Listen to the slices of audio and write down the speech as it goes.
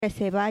que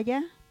se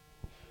vaya,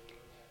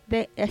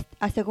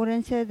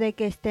 asegúrense de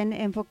que estén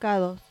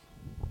enfocados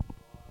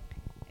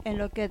en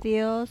lo que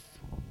Dios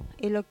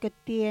y lo que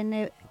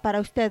tiene para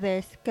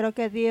ustedes. Creo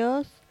que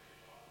Dios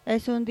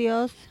es un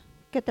Dios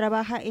que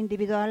trabaja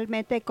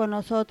individualmente con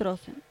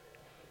nosotros.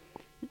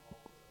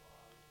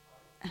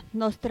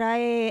 Nos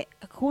trae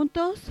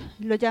juntos,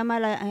 nos llama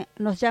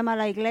a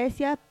la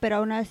iglesia, pero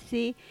aún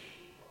así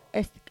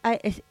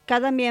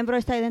cada miembro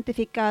está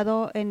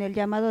identificado en el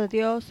llamado de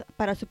Dios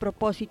para su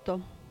propósito.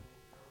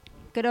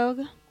 Creo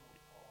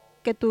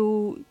que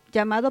tu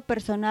llamado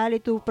personal y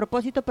tu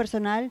propósito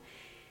personal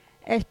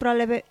es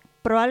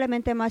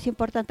probablemente más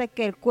importante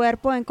que el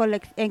cuerpo en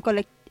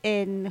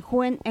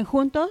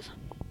juntos,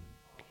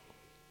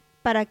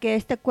 para que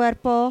este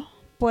cuerpo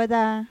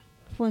pueda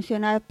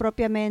funcionar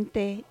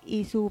propiamente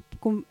y su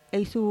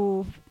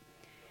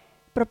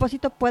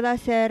propósito pueda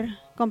ser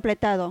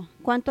completado.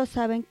 ¿Cuántos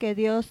saben que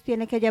Dios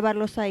tiene que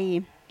llevarlos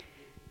ahí?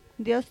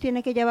 Dios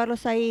tiene que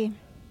llevarlos ahí.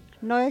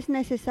 No es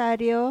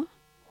necesario,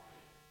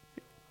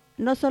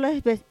 no solo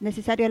es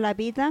necesario la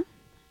vida.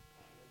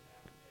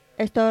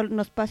 Esto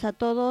nos pasa a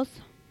todos.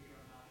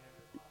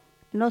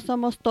 No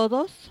somos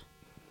todos.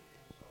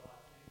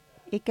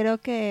 Y creo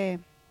que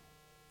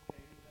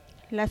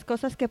las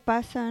cosas que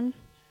pasan,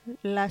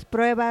 las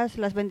pruebas,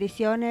 las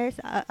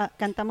bendiciones,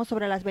 cantamos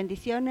sobre las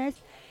bendiciones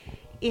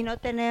y no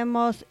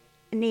tenemos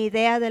ni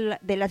idea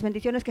de las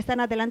bendiciones que están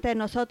adelante de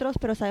nosotros,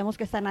 pero sabemos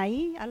que están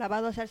ahí.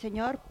 Alabado sea el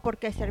Señor,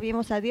 porque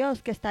servimos a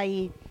Dios que está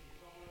ahí.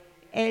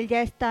 Él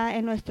ya está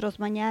en nuestros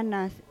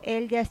mañanas.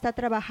 Él ya está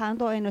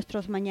trabajando en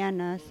nuestros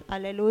mañanas.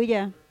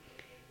 Aleluya.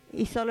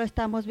 Y solo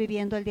estamos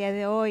viviendo el día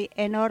de hoy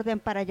en orden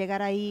para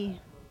llegar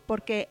ahí,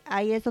 porque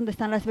ahí es donde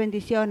están las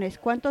bendiciones.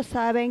 ¿Cuántos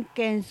saben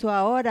que en su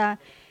ahora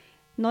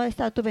no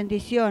está tu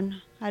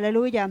bendición?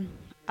 Aleluya.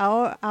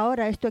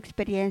 Ahora es tu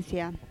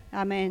experiencia.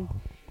 Amén.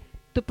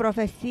 Tu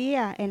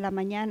profecía en la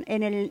mañana,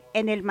 en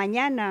el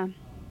mañana,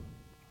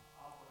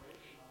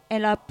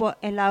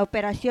 en la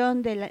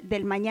operación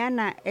del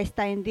mañana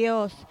está en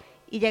Dios,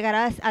 y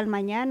llegarás al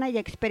mañana y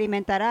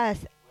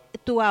experimentarás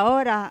tu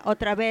ahora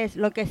otra vez,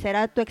 lo que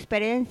será tu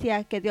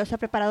experiencia que Dios ha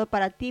preparado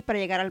para ti para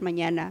llegar al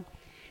mañana.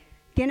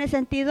 ¿Tiene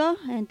sentido?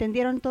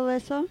 ¿Entendieron todo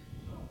eso?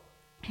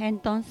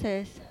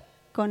 Entonces,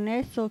 con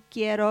eso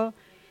quiero,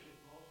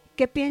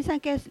 ¿qué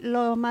piensan que es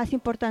lo más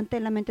importante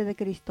en la mente de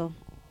Cristo?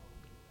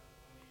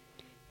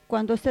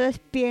 Cuando ustedes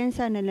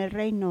piensan en el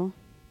reino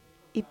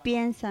y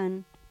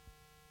piensan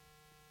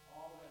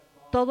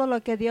todo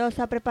lo que Dios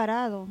ha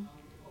preparado,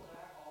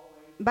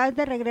 vas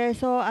de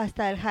regreso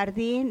hasta el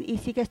jardín y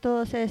sigues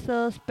todos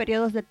esos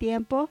periodos de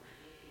tiempo.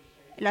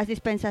 Las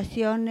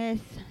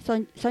dispensaciones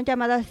son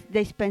llamadas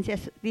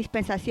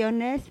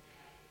dispensaciones.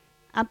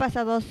 Han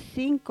pasado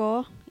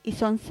 5 y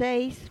son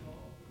 6.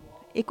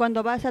 Y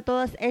cuando vas a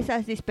todas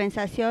esas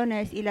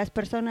dispensaciones y las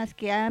personas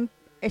que han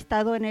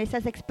estado en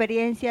esas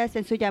experiencias,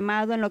 en su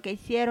llamado, en lo que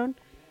hicieron,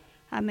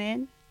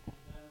 amén.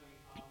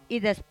 Y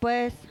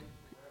después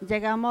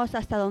llegamos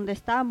hasta donde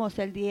estamos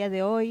el día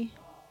de hoy.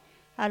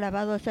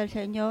 Alabado sea el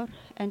Señor.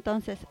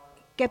 Entonces,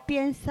 ¿qué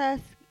piensas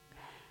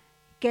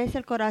que es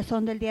el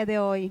corazón del día de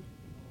hoy?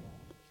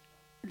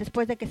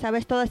 Después de que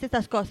sabes todas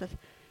estas cosas,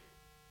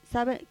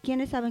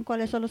 ¿quiénes saben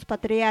cuáles son los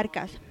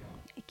patriarcas?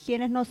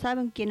 ¿Quiénes no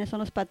saben quiénes son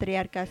los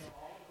patriarcas?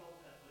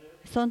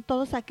 Son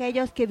todos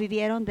aquellos que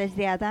vivieron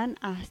desde Adán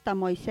hasta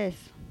Moisés.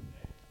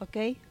 ¿Ok?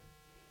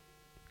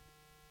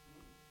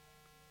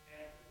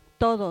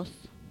 Todos.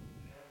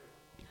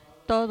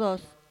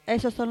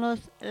 Esas son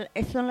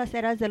las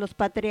eras de los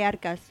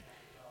patriarcas.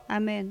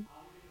 Amén.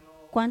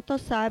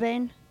 ¿Cuántos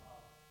saben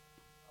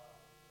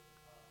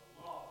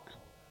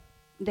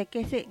de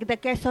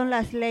qué son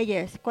las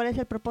leyes? ¿Cuál es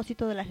el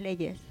propósito de las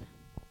leyes?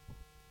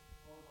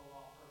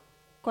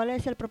 ¿Cuál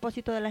es el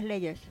propósito de las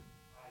leyes?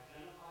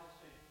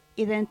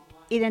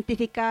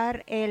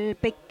 Identificar el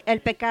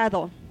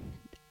pecado.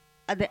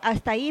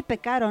 Hasta ahí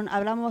pecaron,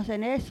 hablamos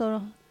en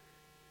eso.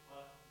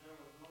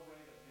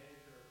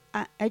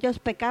 Ellos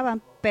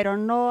pecaban, pero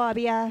no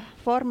había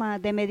forma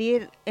de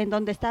medir en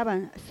dónde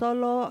estaban.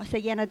 Solo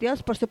seguían a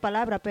Dios por su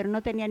palabra, pero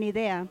no tenían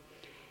idea.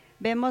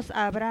 Vemos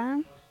a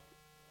Abraham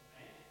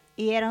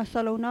y era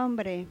solo un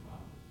hombre.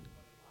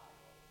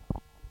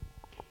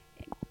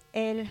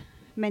 Él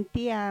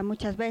mentía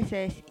muchas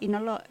veces y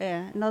no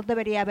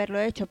debería haberlo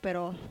hecho,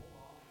 pero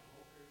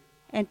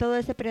en todo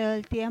ese periodo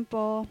del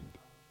tiempo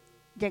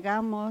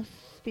llegamos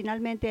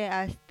finalmente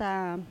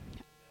hasta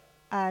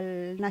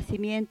al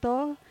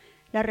nacimiento,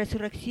 la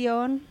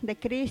resurrección de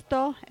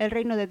Cristo. El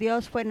reino de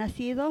Dios fue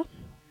nacido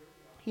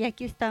y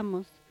aquí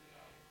estamos,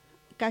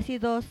 casi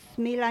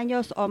 2000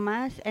 años o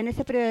más. En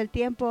ese periodo del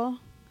tiempo,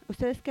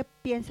 ¿ustedes qué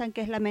piensan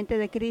que es la mente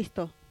de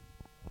Cristo?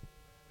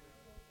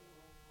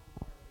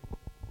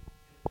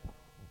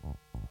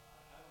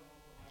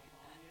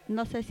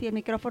 No sé si el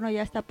micrófono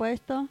ya está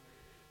puesto.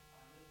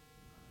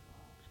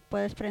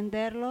 Puedes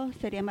prenderlo,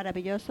 sería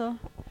maravilloso.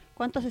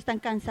 ¿Cuántos están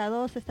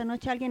cansados esta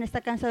noche? ¿Alguien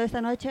está cansado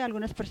esta noche?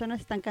 Algunas personas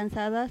están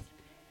cansadas.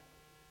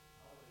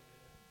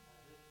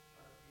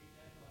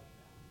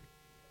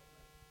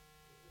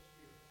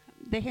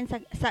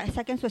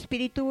 saquen su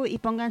espíritu y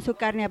pongan su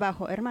carne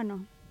abajo,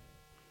 hermano.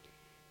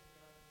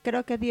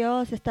 Creo que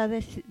Dios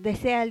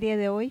desea el día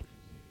de hoy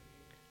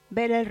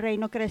ver el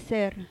reino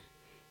crecer,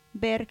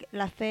 ver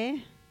la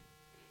fe,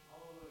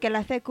 que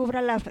la fe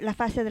cubra la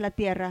fase de la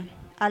tierra.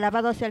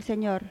 Alabado sea el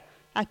Señor.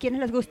 ¿A quiénes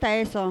les gusta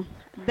eso?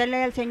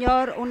 Denle al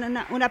Señor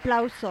un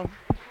aplauso.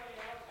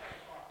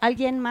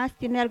 ¿Alguien más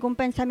tiene algún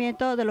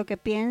pensamiento de lo que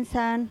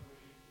piensan?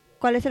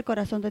 ¿Cuál es el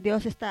corazón de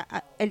Dios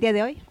el día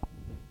de hoy?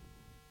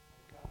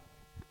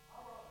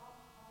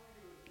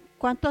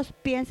 ¿Cuántos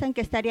piensan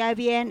que estaría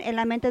bien en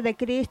la mente de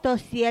Cristo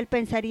si Él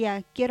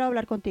pensaría, quiero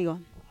hablar contigo?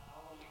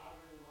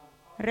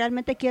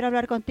 Realmente quiero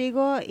hablar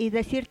contigo y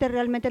decirte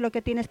realmente lo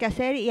que tienes que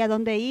hacer y a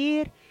dónde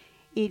ir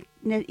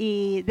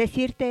y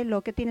decirte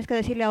lo que tienes que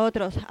decirle a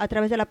otros a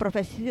través de la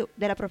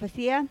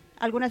profecía.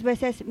 Algunas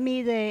veces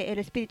mide el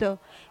espíritu.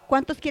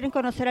 ¿Cuántos quieren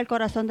conocer el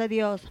corazón de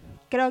Dios?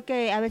 Creo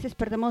que a veces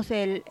perdemos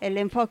el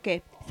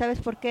enfoque. ¿Sabes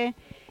por qué?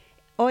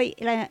 Hoy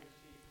la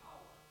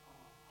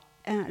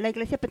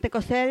iglesia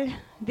pentecostal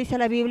dice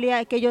la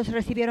Biblia que ellos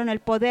recibieron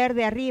el poder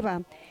de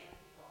arriba.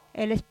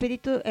 El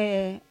espíritu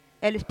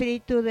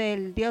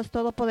del Dios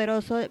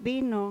Todopoderoso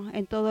vino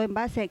en todo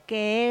envase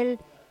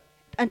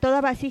en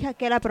toda vasija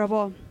que Él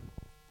aprobó.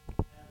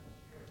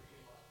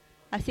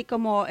 Así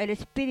como el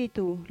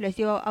Espíritu les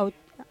dio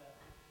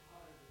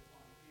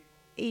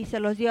y se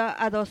los dio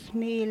a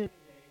 2,000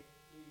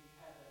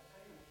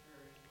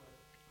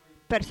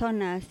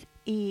 personas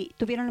y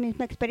tuvieron la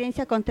misma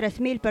experiencia con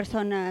 3,000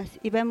 personas.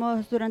 Y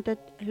leemos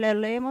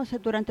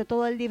durante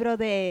todo el libro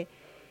de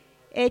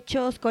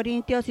Hechos,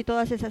 Corintios y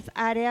todas esas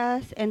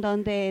áreas en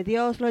donde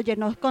Dios los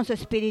llenó con su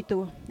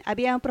Espíritu.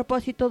 Había un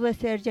propósito de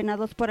ser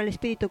llenados por el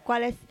Espíritu.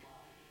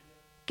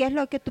 ¿Qué es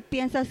lo que tú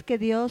piensas que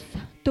Dios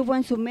tuvo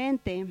en su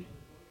mente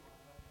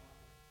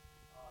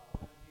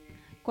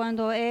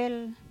cuando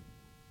Él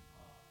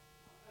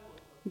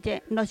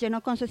nos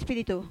llenó con su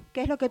Espíritu?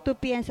 ¿Qué es lo que tú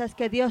piensas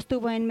que Dios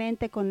tuvo en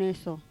mente con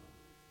eso?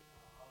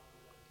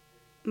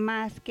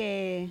 Más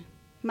de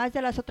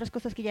las otras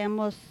cosas que ya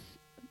hemos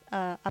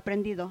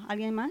aprendido.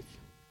 ¿Alguien más?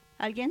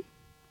 ¿Alguien?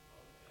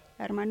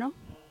 ¿Hermano?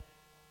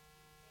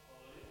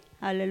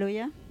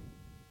 Aleluya.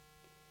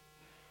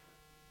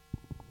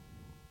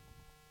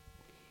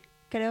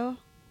 Creo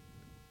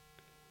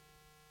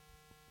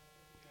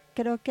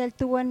que Él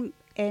tuvo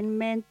en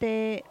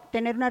mente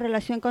tener una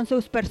relación con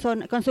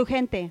con su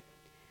gente.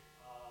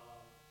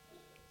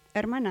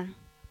 Hermana,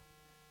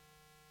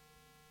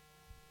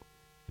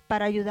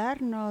 para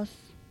ayudarnos.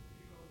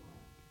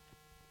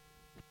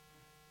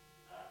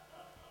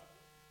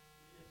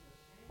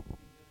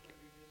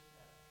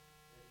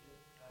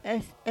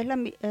 Es la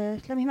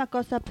misma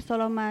cosa,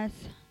 solo más.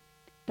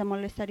 ¿Te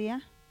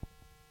molestaría?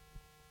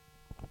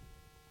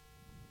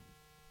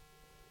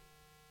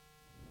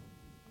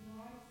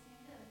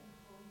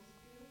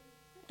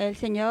 El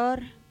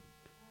Señor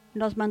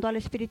nos mandó al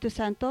Espíritu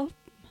Santo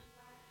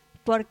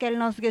porque Él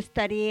nos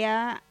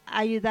gustaría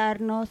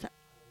ayudarnos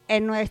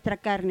en nuestra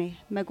carne.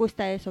 Me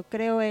gusta eso,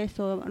 creo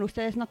eso.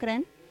 ¿Ustedes no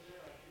creen?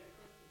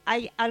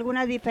 ¿Hay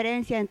alguna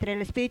diferencia entre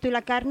el Espíritu y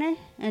la carne?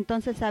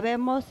 Entonces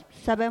sabemos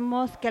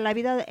que en la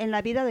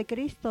vida de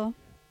Cristo,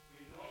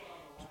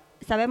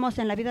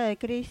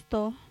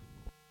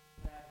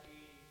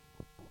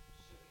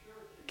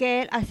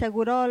 que Él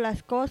aseguró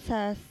las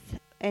cosas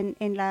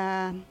en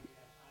la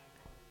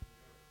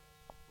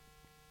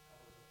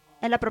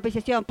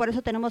propiciación. Por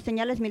eso tenemos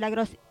señales,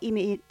 milagros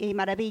y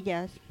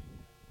maravillas.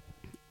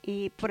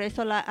 Y por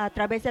eso a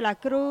través de la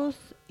cruz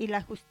y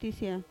la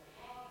justicia.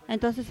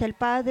 Entonces el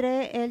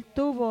Padre, Él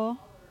tuvo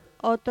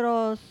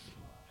otras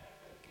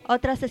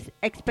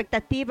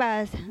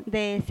expectativas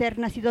de ser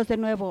nacidos de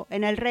nuevo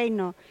en el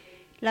reino,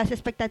 las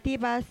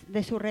expectativas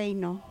de su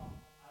reino.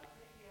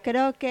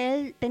 Creo que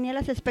Él tenía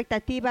las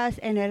expectativas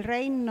en el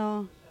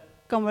reino,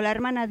 como la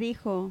hermana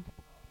dijo,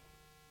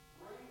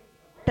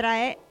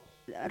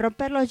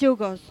 romper los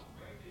yugos,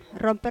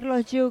 romper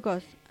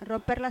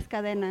las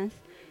cadenas.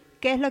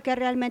 ¿Qué es lo que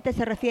realmente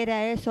se refiere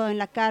a eso en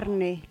la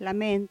carne, la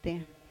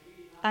mente?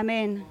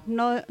 Amén.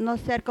 No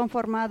ser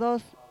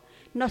formados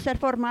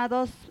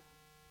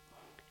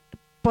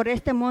por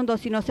este mundo,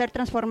 sino ser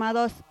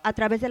transformados a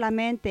través de la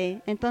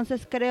mente.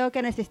 Entonces creo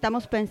que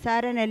necesitamos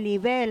pensar en el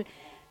nivel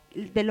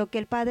de lo que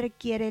el Padre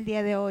quiere el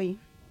día de hoy.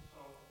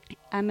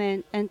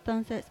 Amén.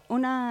 Entonces,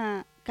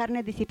 una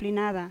carne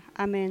disciplinada.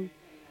 Amén.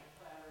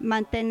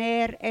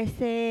 Mantener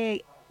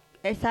ese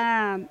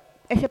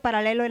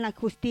paralelo en la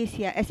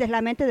justicia. Esa es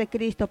la mente de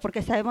Cristo,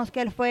 porque sabemos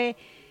que Él fue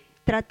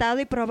tratado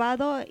y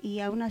probado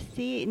y aún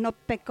así no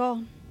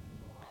pecó.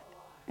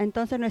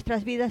 Entonces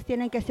nuestras vidas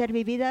tienen que ser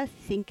vividas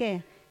sin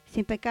qué,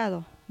 sin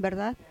pecado,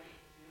 ¿verdad?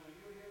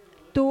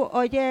 Tú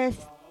oyes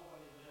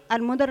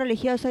al mundo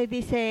religioso y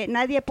dice,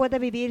 nadie puede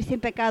vivir sin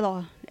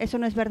pecado. Eso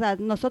no es verdad.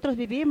 Nosotros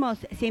vivimos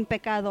sin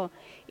pecado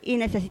y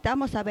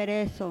necesitamos saber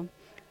eso.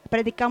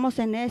 Predicamos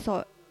en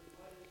eso.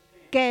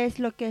 ¿Qué es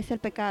lo que es el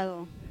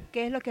pecado?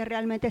 ¿Qué es lo que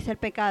realmente es el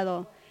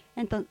pecado?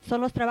 Entonces,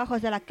 son los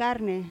trabajos de la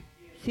carne.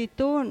 Si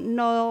tú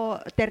no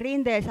te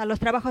rindes a los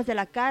trabajos de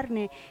la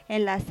carne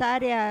en las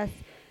áreas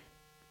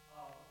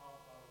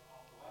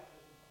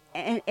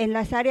en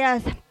las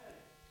áreas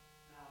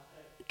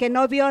que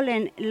no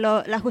violen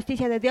la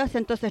justicia de Dios,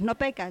 entonces no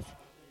pecas.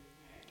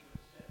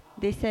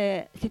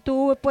 Dice, si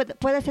tú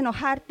puedes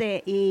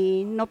enojarte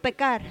y no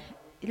pecar,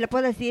 le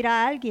puedes decir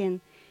a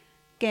alguien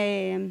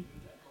que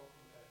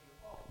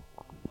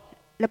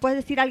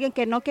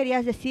no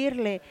querías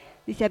decirle,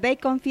 dice, ve y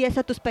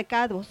confiesa tus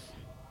pecados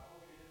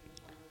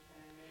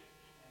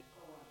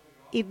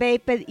y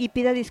ve y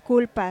pide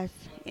disculpas.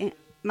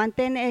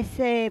 Mantén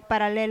ese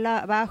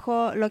paralelo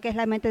bajo lo que es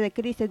la mente de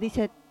Cristo.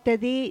 Dice, te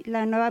di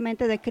la nueva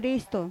mente de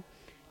Cristo.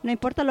 No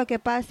importa lo que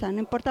pasa, no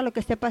importa lo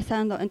que esté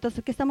pasando.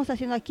 Entonces, ¿qué estamos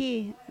haciendo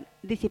aquí?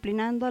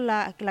 Disciplinando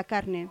la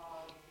carne.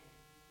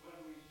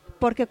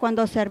 Porque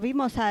cuando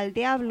servimos al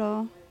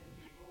diablo,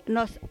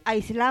 nos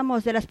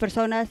aislamos de las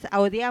personas,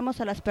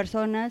 odiamos a las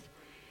personas,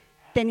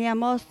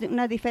 teníamos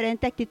una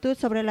diferente actitud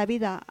sobre la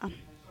vida.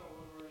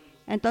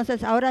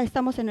 Entonces ahora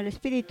estamos en el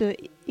Espíritu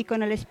y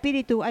con el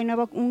Espíritu hay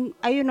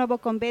un nuevo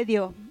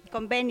convenio,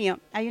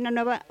 hay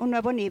un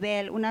nuevo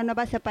nivel, una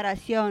nueva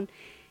separación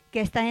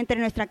que está entre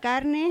nuestra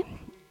carne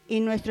y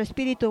nuestro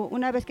espíritu.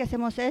 Una vez que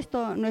hacemos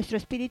esto, nuestro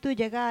espíritu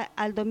llega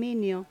al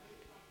dominio.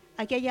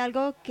 Aquí hay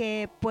algo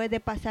que puede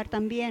pasar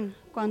también.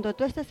 Cuando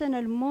tú estás en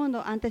el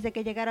mundo, antes de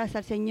que llegaras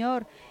al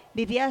Señor,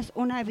 vivías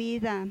una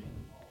vida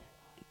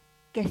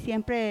que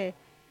siempre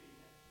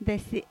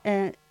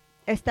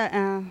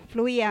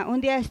fluía.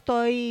 Un día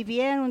estoy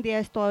bien, un día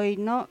estoy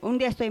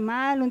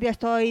mal, un día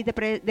estoy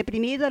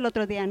deprimido, el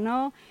otro día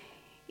no.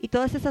 Y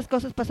todas esas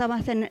cosas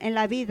pasaban en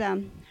la vida.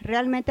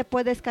 Realmente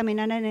puedes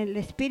caminar en el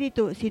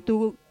espíritu si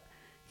tu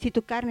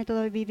carne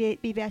todavía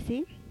vive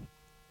así.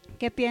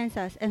 ¿Qué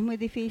piensas? Es muy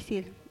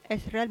difícil.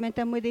 Es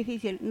realmente muy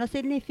difícil. No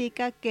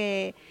significa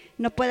que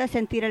no puedas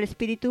sentir el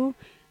espíritu.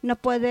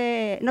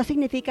 No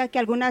significa que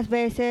algunas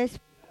veces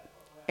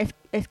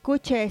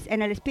escuches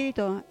en el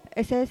espíritu.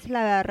 Esa es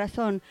la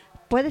razón.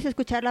 ¿Puedes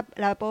escuchar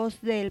la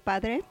voz del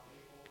Padre?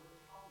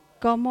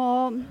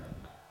 ¿Cómo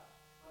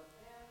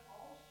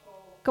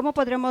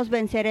podremos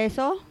vencer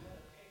eso?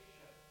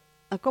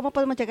 ¿Cómo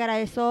podemos llegar a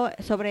eso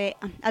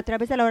a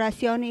través de la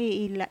oración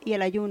y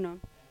el ayuno?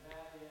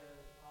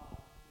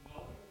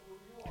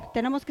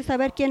 Tenemos que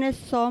saber quiénes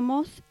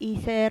somos y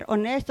ser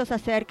honestos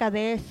acerca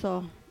de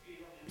eso.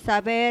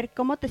 Saber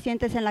cómo te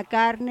sientes en la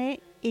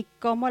carne y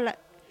cómo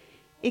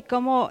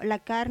la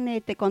carne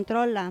te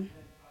controla.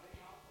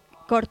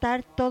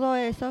 Cortar todo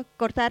eso,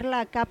 cortar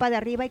la capa de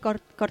arriba y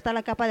cortar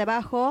la capa de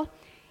abajo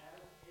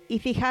y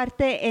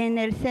fijarte en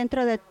el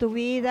centro de tu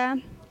vida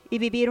y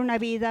vivir una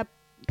vida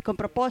con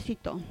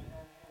propósito.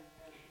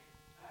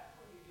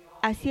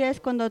 Así es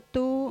cuando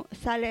tú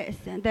sales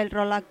del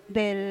roller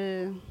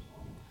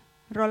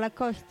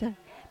coaster,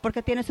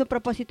 porque tienes un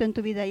propósito en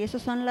tu vida y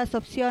esas son las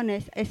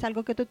opciones. Es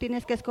algo que tú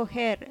tienes que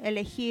escoger,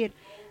 elegir,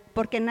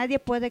 porque nadie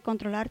puede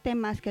controlarte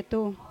más que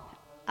tú.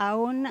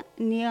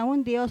 Ni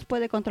aún Dios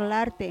puede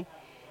controlarte.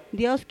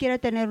 Dios quiere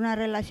tener una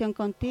relación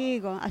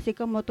contigo, así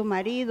como tu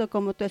marido,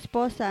 como tu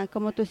esposa,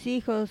 como tus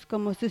hijos,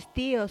 como tus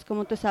tíos,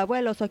 como tus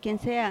abuelos o quien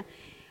sea.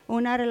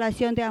 Una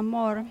relación de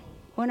amor,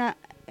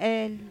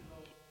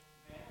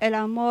 el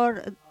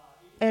amor,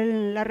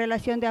 la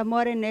relación de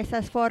amor en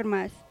esas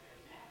formas.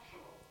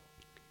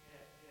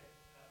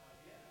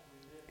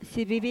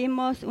 Si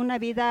vivimos una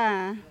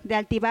vida de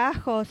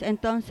altibajos,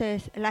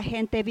 entonces la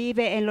gente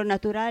vive en lo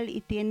natural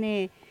y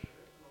tiene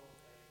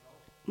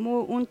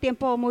un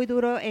tiempo muy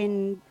duro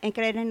en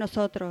creer en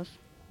nosotros.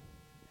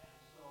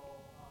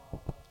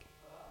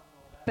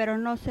 Pero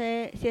no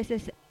sé si ese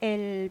es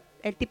el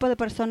tipo de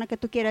persona que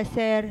tú quieres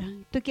ser.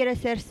 Tú quieres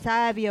ser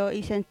sabio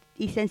y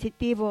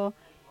sensitivo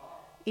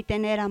y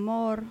tener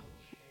amor,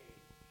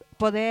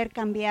 poder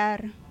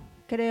cambiar.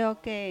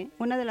 Creo que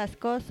una de las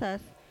cosas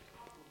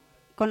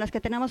con las que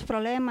tenemos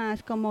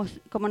problemas como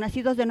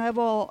nacidos de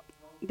nuevo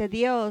de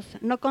Dios,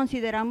 no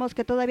consideramos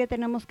que todavía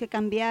tenemos que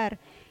cambiar.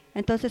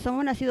 Entonces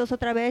somos nacidos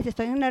otra vez,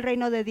 estoy en el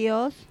reino de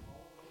Dios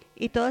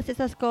y todas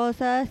esas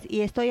cosas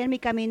y estoy en mi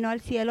camino al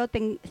cielo,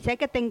 sé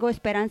que tengo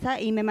esperanza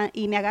y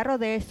me agarro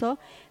de eso,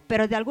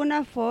 pero de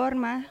alguna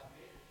forma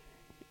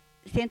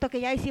siento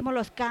que ya hicimos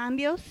los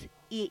cambios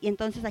y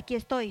entonces aquí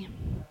estoy.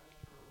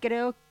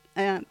 Creo,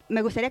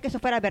 me gustaría que eso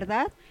fuera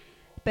verdad,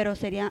 pero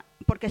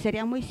porque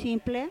sería muy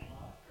simple.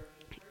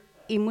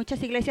 Y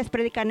muchas iglesias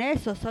predican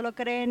eso, solo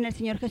cree en el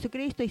Señor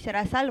Jesucristo y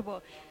serás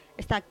salvo.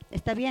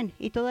 Está bien,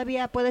 y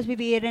todavía puedes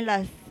vivir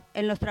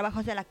en los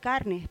trabajos de la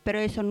carne, pero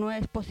eso no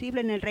es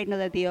posible en el reino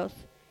de Dios.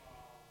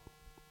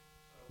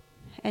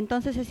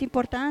 Entonces es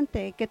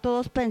importante que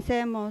todos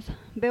pensemos,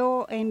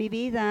 veo en mi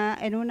vida,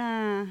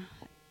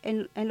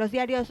 en los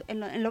diarios,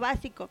 en lo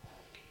básico,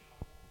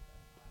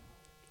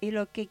 y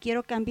lo que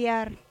quiero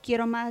cambiar,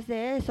 quiero más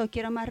de eso,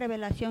 quiero más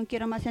revelación,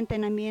 quiero más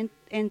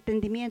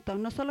entendimiento.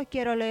 No solo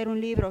quiero leer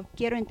un libro,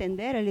 quiero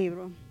entender el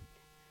libro.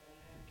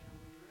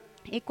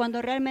 Y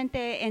cuando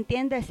realmente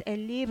entiendes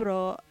el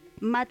libro,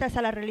 matas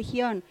a la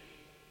religión,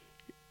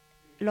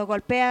 lo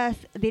golpeas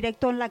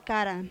directo en la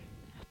cara,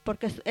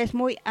 porque es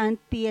muy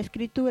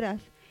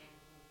anti-escrituras.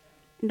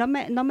 No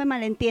me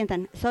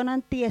malentiendan, son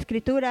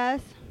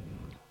anti-escrituras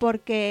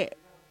porque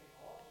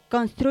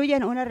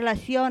construyen una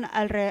relación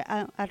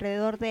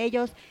alrededor de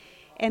ellos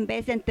en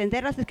vez de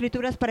entender las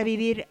escrituras para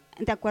vivir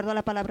de acuerdo a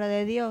la palabra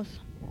de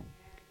Dios.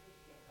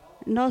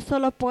 No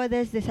solo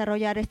puedes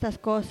desarrollar estas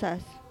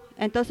cosas.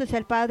 Entonces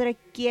el Padre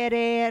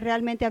quiere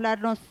realmente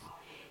hablarnos,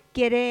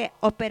 quiere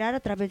operar a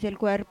través del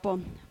cuerpo.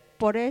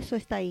 Por eso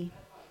está ahí.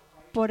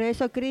 Por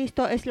eso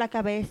Cristo es la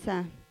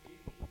cabeza.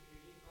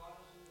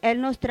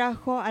 Él nos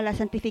trajo a la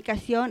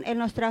santificación, Él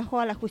nos trajo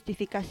a la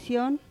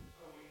justificación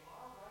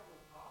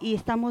y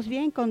estamos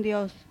bien con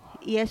Dios.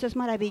 Y eso es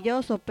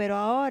maravilloso, pero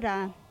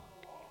ahora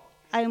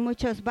hay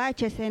muchos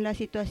baches en la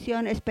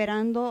situación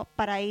esperando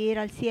para ir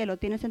al cielo.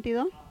 ¿Tiene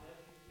sentido?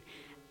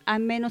 A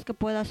menos que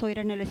puedas oír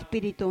en el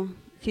Espíritu.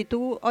 Si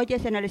tú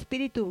oyes en el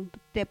Espíritu,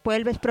 te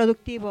vuelves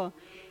productivo.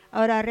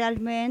 Ahora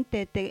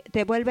realmente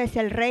te vuelves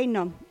el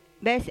reino.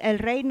 ¿Ves? El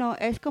reino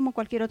es como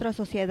cualquier otra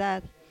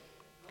sociedad.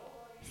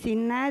 Si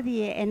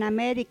nadie en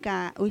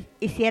América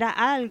hiciera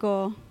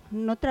algo,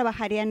 no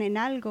trabajarían en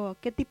algo.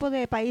 ¿Qué tipo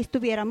de país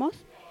tuviéramos?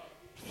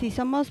 Si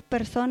somos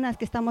personas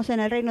que estamos en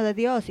el reino de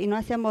Dios y no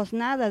hacemos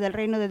nada del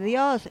reino de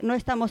Dios, no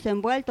estamos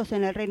envueltos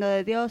en el reino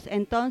de Dios,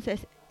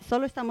 entonces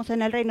solo estamos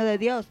en el reino de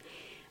Dios.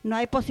 No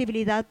hay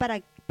posibilidad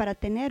para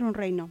tener un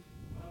reino.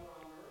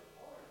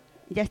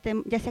 Ya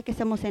sea que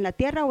estemos en la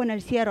tierra o en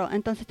el cielo,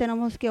 entonces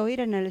tenemos que oír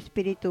en el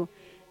Espíritu.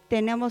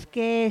 Tenemos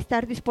que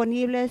estar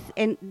disponibles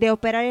de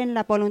operar en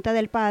la voluntad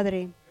del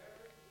Padre.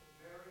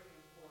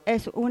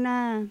 Es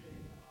una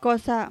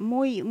cosa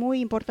muy,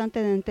 muy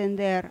importante de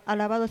entender.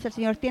 Alabado sea el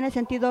Señor. ¿Tiene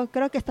sentido?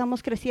 Creo que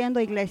estamos creciendo,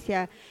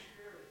 iglesia.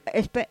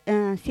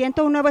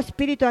 Siento un nuevo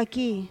espíritu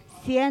aquí.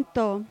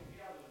 Siento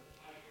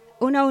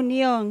una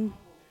unión.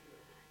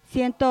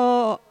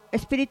 Siento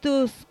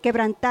espíritus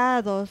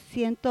quebrantados.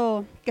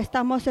 Siento que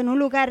estamos en un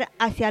lugar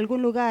hacia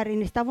algún lugar y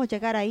necesitamos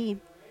llegar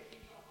ahí.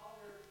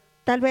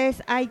 Tal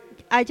vez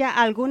haya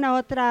alguna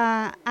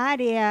otra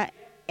área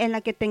en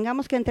la que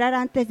tengamos que entrar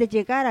antes de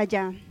llegar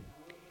allá.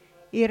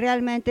 Y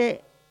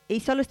realmente, y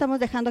solo estamos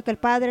dejando que el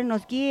Padre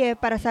nos guíe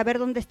para saber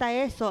dónde está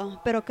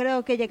eso. Pero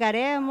creo que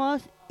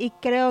llegaremos y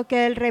creo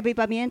que el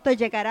revivamiento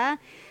llegará.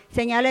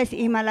 Señales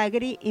y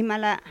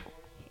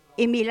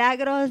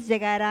milagros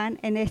llegarán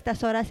en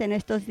estas horas, en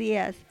estos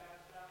días.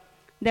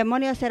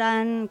 Demonios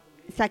serán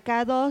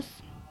sacados.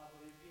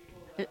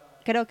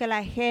 Creo que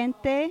la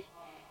gente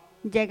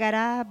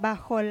llegará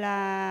bajo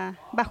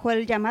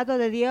el llamado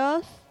de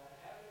Dios.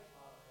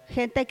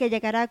 Gente que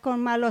llegará con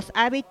malos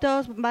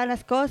hábitos,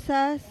 malas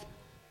cosas,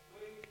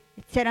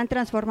 serán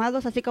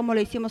transformados así como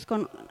lo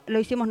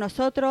hicimos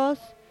nosotros.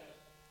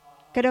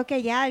 Creo que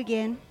hay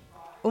alguien,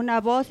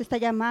 una voz está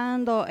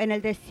llamando en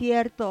el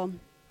desierto.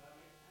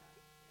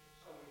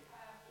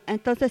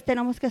 Entonces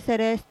tenemos que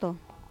hacer esto.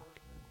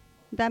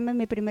 Dame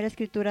mi primera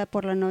escritura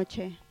por la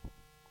noche.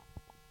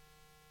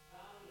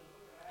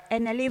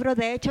 En el libro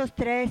de Hechos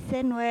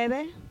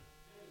 13:9.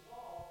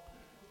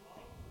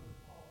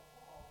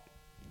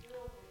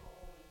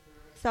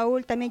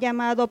 Saúl, también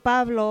llamado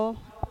Pablo,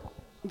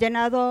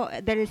 llenado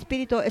del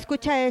Espíritu.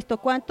 Escucha esto.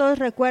 ¿Cuántos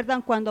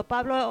recuerdan cuando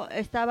Pablo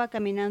estaba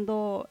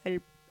caminando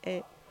el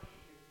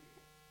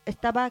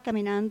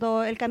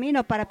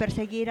camino para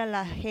perseguir a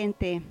la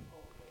gente?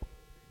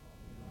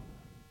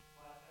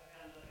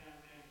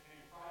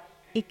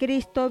 Y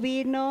Cristo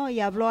vino y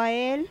habló a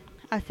él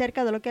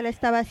acerca de lo que él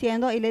estaba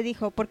haciendo y le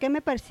dijo, ¿por qué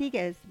me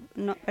persigues?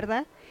 No,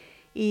 ¿verdad?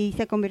 Y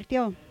se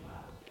convirtió.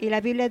 Y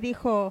la Biblia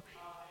dijo,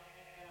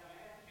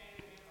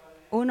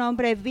 un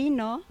hombre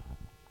vino,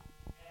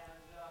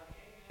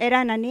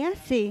 ¿era Ananías?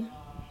 Sí.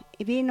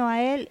 Y vino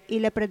a él y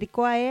le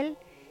predicó a él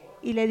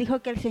y le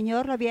dijo que el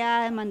Señor lo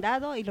había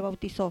mandado y lo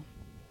bautizó.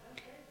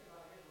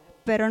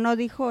 Pero no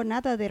dijo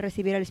nada de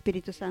recibir el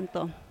Espíritu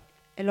Santo.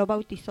 Él lo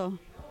bautizó.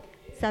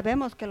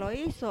 Sabemos que lo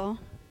hizo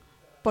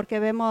porque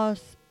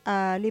vemos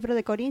al libro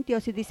de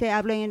Corintios y dice,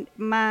 hablo en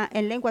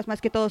lenguas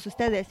más que todos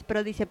ustedes,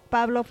 pero dice,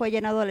 Pablo fue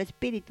llenado del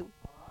Espíritu.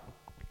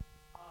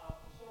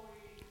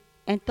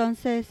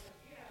 Entonces,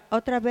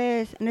 otra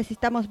vez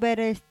necesitamos ver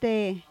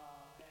este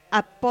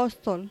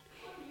apóstol.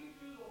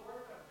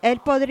 ¿Él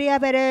podría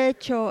haber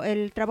hecho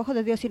el trabajo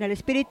de Dios sin el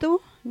Espíritu?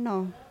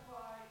 No.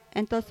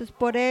 Entonces,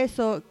 por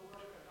eso,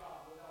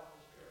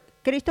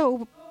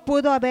 Cristo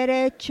pudo haber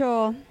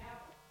hecho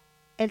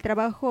el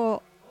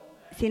trabajo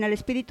sin el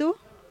Espíritu.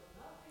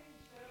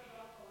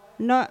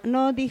 No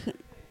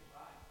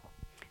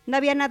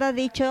había nada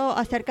dicho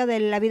acerca de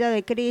la vida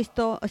de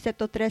Cristo,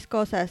 excepto 3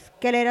 cosas.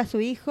 Que Él era su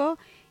Hijo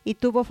y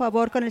tuvo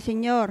favor con el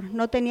Señor.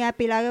 No tenía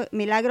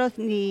milagros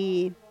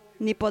ni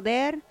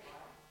poder.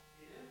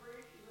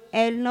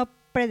 Él no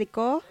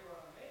predicó.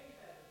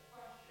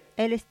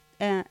 Eso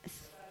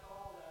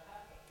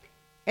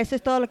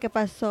es todo lo que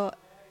pasó.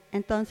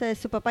 Entonces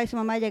su papá y su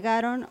mamá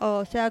llegaron,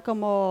 o sea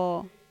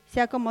como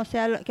sea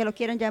que lo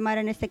quieran llamar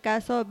en este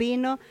caso,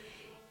 vino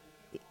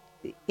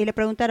y le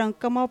preguntaron,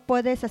 ¿cómo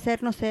puedes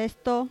hacernos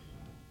esto?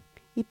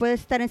 Y puedes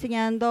estar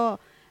enseñando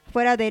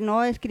fuera de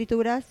no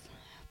escrituras.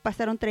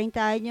 Pasaron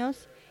 30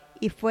 años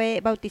y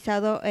fue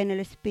bautizado en el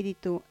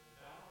Espíritu.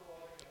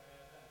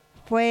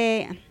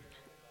 Fue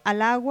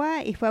al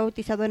agua y fue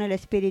bautizado en el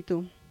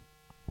Espíritu.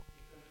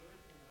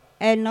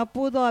 Él no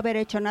pudo haber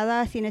hecho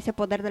nada sin ese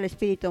poder del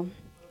Espíritu.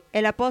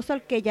 El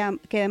apóstol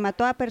que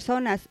mató a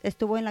personas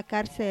estuvo en la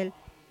cárcel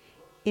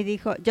y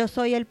dijo, yo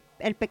soy el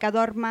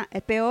pecador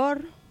el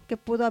peor que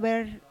pudo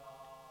haber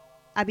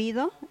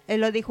habido.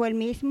 Él lo dijo él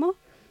mismo.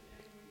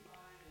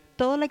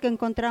 Todo lo que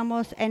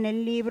encontramos en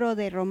el libro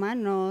de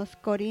Romanos,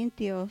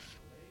 Corintios,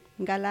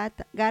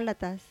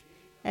 Gálatas,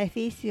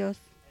 Efesios,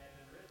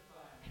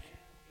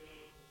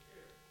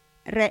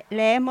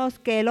 leemos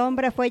que el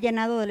hombre fue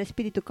llenado del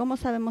Espíritu. ¿Cómo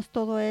sabemos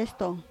todo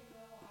esto?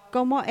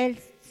 ¿Cómo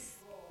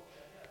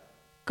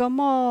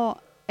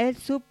él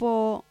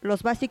supo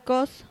los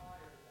básicos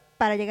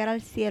para llegar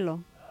al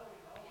cielo?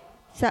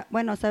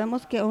 Bueno,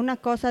 sabemos que una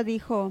cosa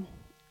dijo,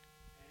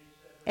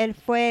 él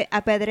fue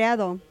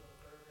apedreado.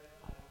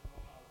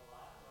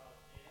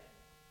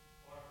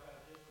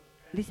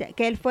 Dice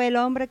que él fue el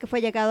hombre que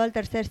fue llegado al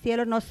tercer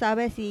cielo. No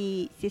sabe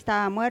si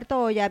estaba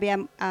muerto o ya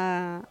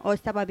o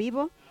estaba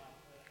vivo.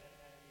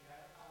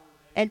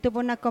 Él tuvo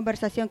una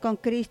conversación con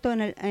Cristo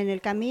en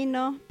el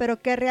camino, pero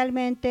 ¿qué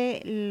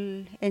realmente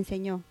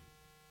enseñó?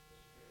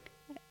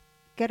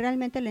 ¿Qué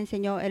realmente le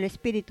enseñó? El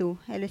Espíritu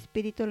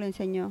le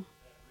enseñó.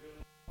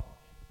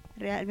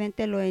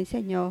 Realmente lo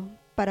enseñó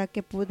para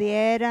que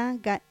pudiera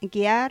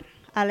guiar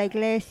a la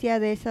iglesia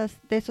de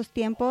esos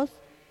tiempos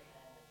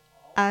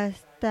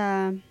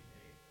hasta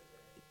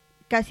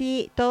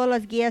casi todas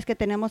las guías que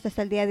tenemos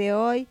hasta el día de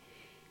hoy,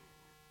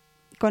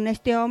 con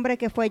este hombre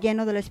que fue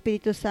lleno del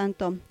Espíritu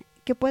Santo.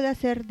 ¿Qué puede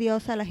hacer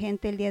Dios a la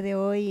gente el día de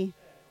hoy?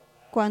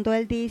 Cuando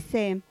Él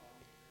dice,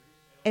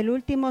 el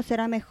último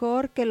será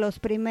mejor que los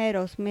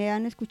primeros. Me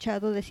han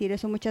escuchado decir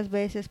eso muchas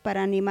veces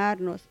para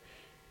animarnos.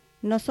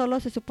 No solo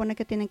se supone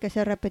que tienen que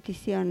ser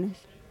repeticiones,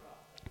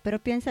 pero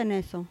piensa en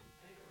eso.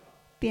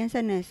 Piensa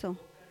en eso.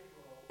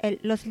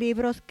 Los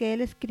libros que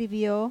Él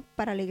escribió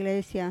para la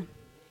iglesia.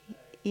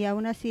 Y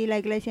aún así la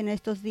iglesia en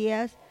estos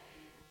días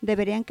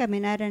deberían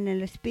caminar en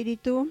el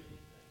Espíritu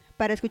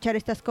para escuchar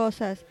estas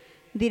cosas.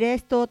 Diré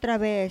esto otra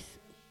vez,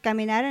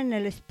 caminar en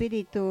el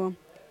Espíritu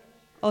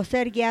o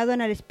ser guiado en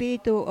el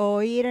Espíritu o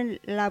oír en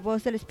la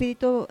voz del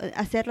Espíritu,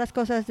 hacer las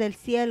cosas del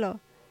cielo,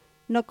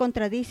 no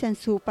contradicen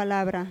su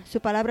palabra.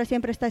 Su palabra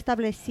siempre está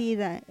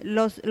establecida.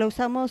 Lo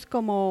usamos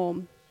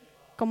como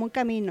un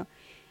camino.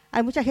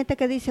 Hay mucha gente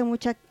que dice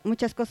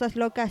muchas cosas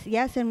locas y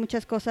hacen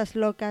muchas cosas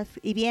locas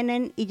y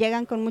vienen y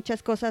llegan con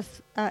muchas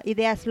cosas,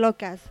 ideas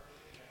locas.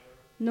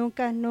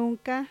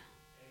 Nunca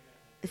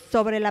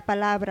sobre la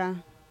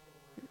palabra.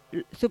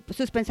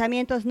 Sus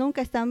pensamientos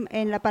nunca están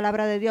en la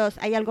palabra de Dios.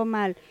 Hay algo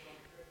mal.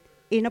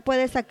 Y no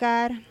puedes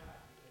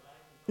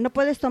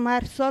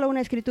tomar solo una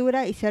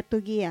escritura y ser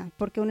tu guía,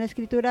 porque una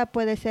escritura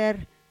puede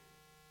ser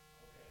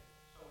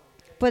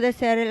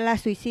la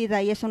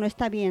suicida y eso no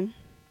está bien.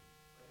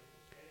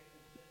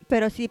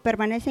 Pero si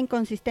permanecen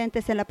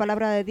consistentes en la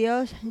palabra de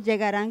Dios,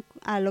 llegarán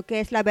a lo que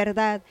es la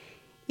verdad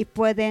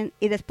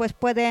y después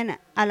pueden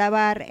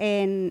alabar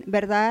en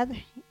verdad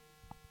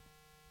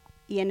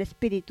y en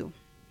espíritu.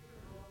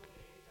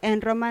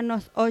 En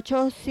Romanos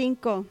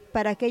 8:5,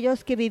 para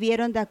aquellos que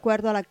vivieron de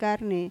acuerdo a la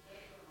carne,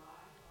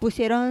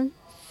 pusieron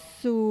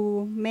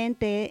su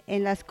mente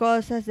en las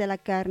cosas de la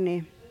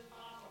carne.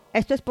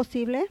 ¿Esto es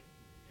posible?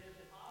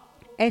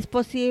 ¿Es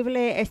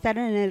posible estar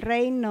en el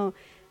reino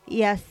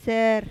y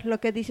hacer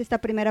lo que dice esta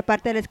primera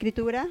parte de la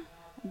Escritura?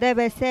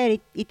 Debe ser,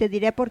 y te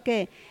diré por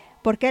qué.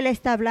 Porque Él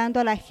está hablando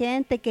a la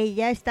gente que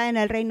ya está en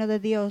el reino de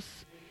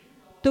Dios.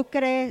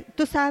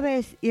 Tú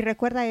sabes, y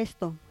recuerda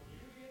esto.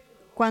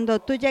 Cuando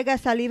tú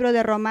llegas al libro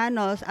de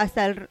Romanos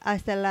hasta el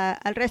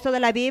resto de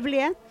la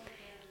Biblia,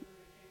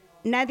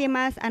 nadie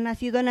más ha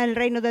nacido en el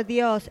reino de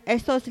Dios.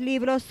 Estos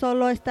libros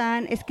solo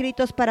están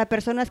escritos para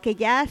personas que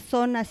ya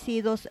son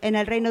nacidos en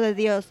el reino de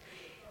Dios.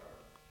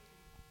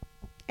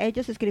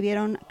 Ellos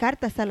escribieron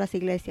cartas a las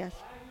iglesias.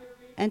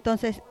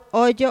 Entonces,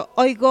 hoy yo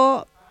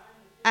oigo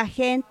a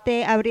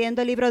gente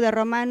abriendo el libro de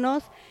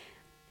Romanos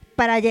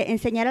para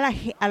enseñar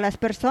a las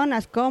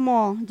personas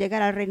cómo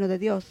llegar al reino de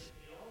Dios.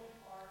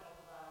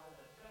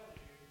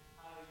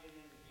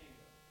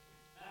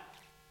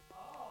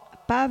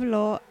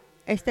 Pablo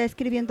está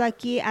escribiendo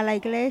aquí a la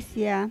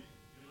iglesia.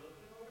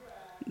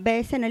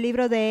 Ves en el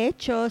libro de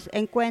Hechos,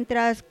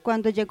 encuentras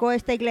cuando llegó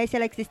esta iglesia a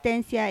la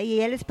existencia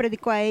y él les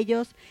predicó a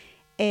ellos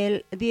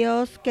el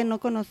Dios que no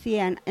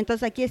conocían.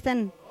 Entonces aquí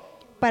están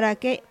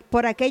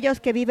por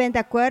aquellos que viven de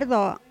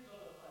acuerdo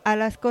a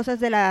las cosas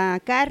de la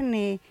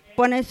carne,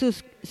 ponen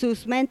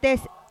sus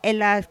mentes en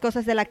las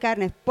cosas de la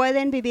carne.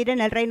 ¿Pueden vivir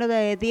en el reino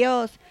de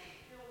Dios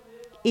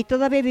y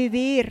todavía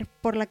vivir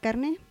por la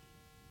carne?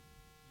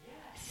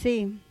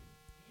 Sí.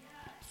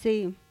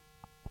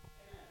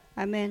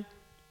 Amén.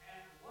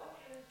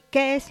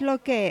 ¿Qué es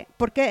lo que?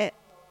 Porque,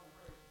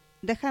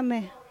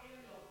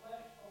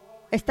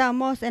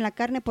 estamos en la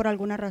carne por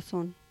alguna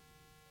razón.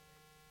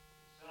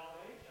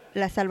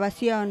 La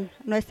salvación,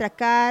 nuestra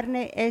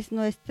carne es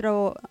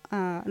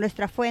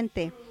nuestra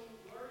fuente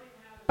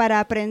para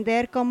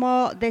aprender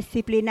cómo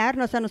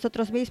disciplinarnos a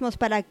nosotros mismos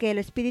para que el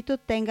Espíritu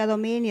tenga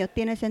dominio.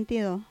 ¿Tiene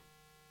sentido?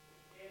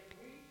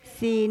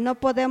 Si no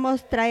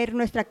podemos traer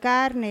nuestra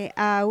carne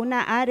a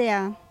una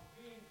área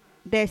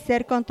de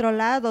ser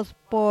controlados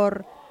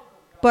por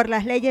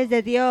las leyes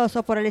de Dios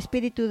o por el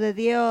Espíritu de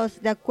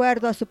Dios, de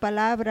acuerdo a su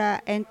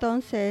palabra,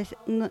 entonces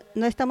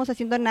no estamos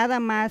haciendo nada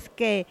más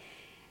que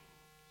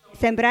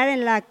sembrar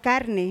en la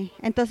carne.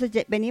 Entonces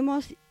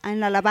venimos en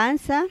la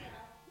alabanza,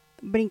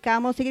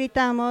 brincamos y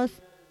gritamos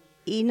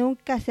y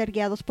nunca ser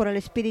guiados por el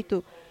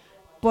Espíritu,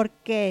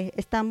 porque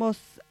estamos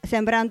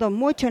sembrando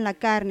mucho en la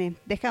carne.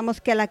 Dejamos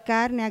que la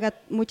carne haga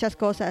muchas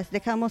cosas.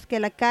 Dejamos que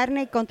la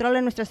carne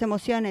controle nuestras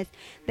emociones.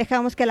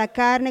 Dejamos que la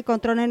carne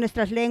controle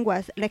nuestras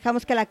lenguas.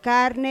 Dejamos que la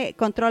carne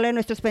controle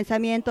nuestros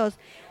pensamientos.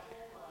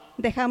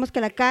 Dejamos que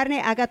la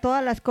carne haga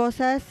todas las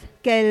cosas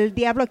que el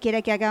diablo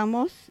quiere que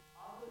hagamos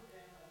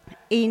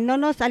y no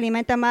nos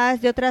alimenta más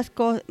que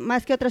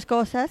otras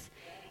cosas.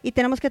 Y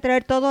tenemos que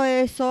traer todo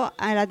eso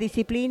a la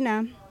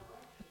disciplina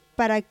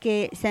para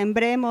que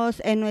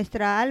sembremos en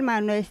nuestra alma,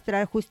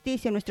 nuestra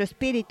justicia, nuestro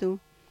espíritu.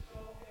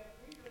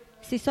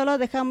 Si solo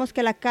dejamos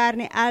que la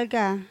carne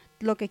haga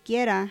lo que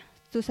quiera,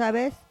 tú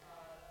sabes,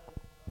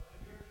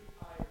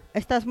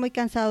 estás muy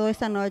cansado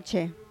esta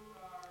noche.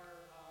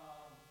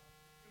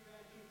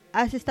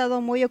 Has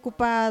estado muy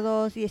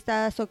ocupado y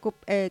estás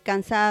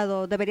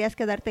cansado, deberías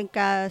quedarte en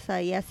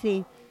casa y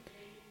así.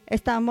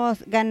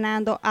 ¿Estamos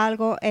ganando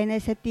algo en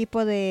ese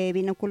tipo de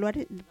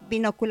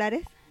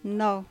binoculares?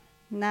 No,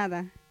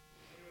 nada.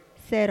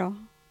 Cero.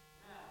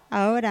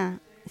 Ahora,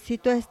 si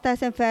tú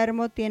estás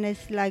enfermo,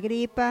 tienes la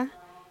gripa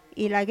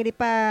y la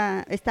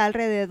gripa está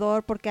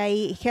alrededor porque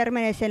hay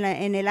gérmenes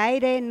en el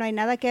aire, no hay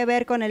nada que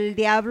ver con el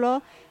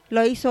diablo,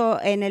 lo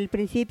hizo en el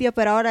principio,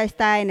 pero ahora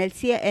está en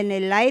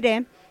el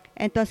aire,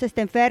 entonces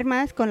te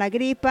enfermas con la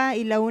gripa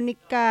y la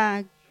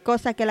única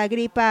cosa que la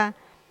gripa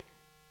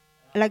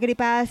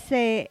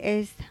hace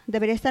es,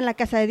 debería estar en la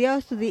casa de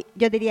Dios.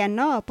 Yo diría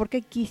no,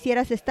 porque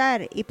quisieras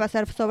estar y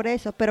pasar sobre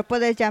eso, pero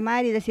puedes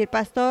llamar y decir,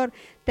 pastor,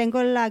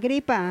 tengo la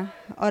gripa,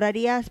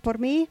 ¿orarías por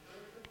mí?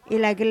 Y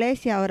la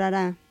iglesia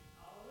orará.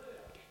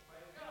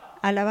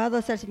 Alabado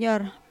sea el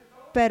Señor.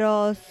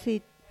 Pero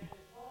si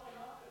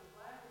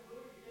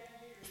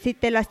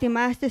te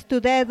lastimaste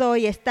tu dedo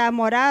y está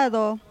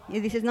morado y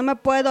dices, no me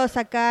puedo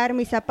sacar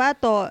mi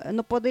zapato,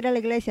 no puedo ir a la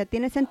iglesia,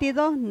 ¿tiene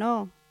sentido?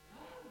 No,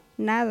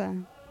 nada.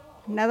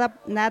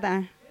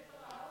 Nada.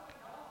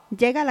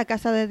 Llega a la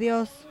casa de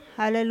Dios.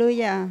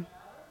 Aleluya.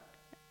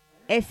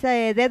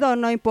 Ese dedo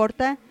no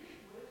importa.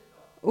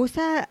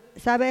 Usa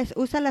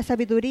la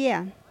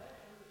sabiduría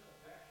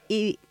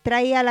y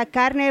trae a la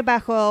carne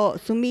bajo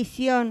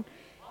sumisión.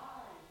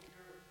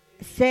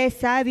 Sé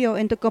sabio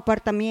en tu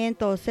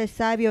comportamiento, sé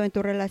sabio en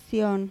tu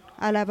relación.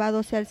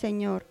 Alabado sea el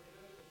Señor.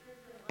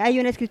 Hay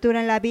una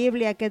escritura en la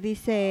Biblia que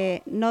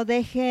dice, no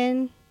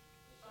dejen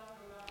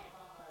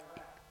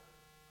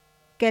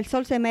que el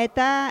sol se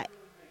meta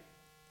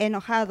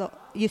enojado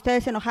y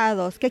ustedes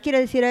enojados. ¿Qué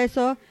quiere decir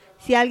eso?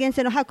 Si alguien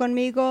se enoja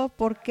conmigo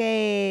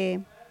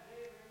porque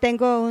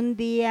tengo un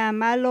día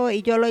malo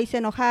y yo lo hice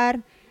enojar,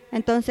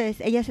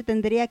 entonces ella se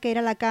tendría que ir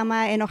a la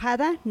cama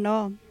enojada.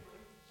 No.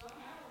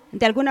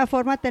 De alguna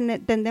forma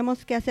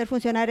tendemos que hacer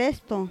funcionar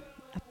esto,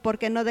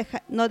 porque no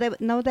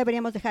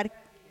deberíamos dejar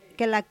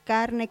que la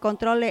carne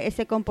controle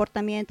ese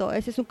comportamiento.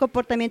 Ese es un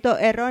comportamiento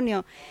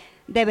erróneo.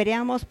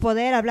 Deberíamos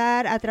poder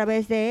hablar a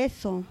través de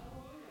eso.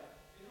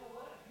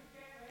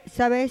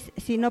 ¿Sabes?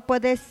 Si no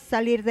puedes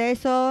salir de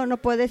eso, no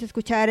puedes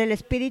escuchar el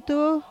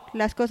espíritu,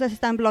 las cosas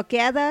están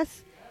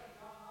bloqueadas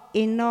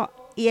y no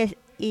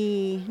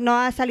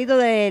has salido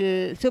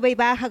del sube y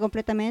baja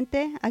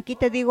completamente. Aquí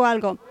te digo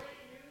algo.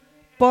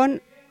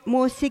 Pon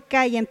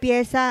música y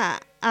empieza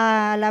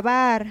a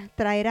alabar,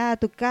 traerá a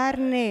tu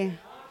carne.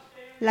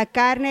 La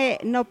carne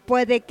no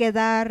puede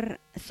quedar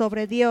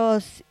sobre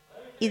Dios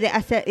y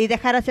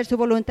dejar hacer su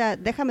voluntad.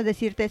 Déjame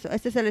decirte eso,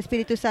 este es el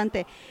Espíritu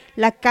Santo.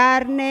 La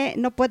carne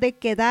no puede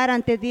quedar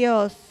ante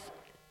Dios.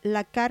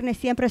 La carne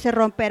siempre se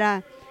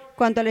romperá.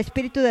 Cuando el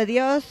Espíritu de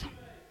Dios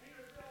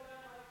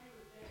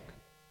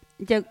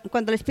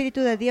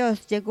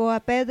llegó a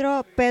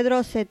Pedro,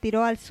 Pedro se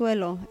tiró al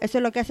suelo. Eso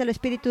es lo que hace el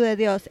Espíritu de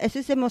Dios. Eso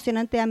es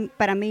emocionante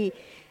para mí.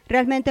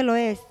 Realmente lo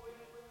es.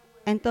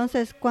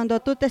 Entonces,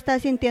 cuando tú te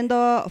estás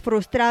sintiendo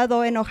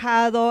frustrado,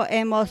 enojado,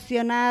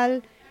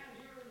 emocional,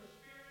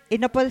 y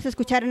no puedes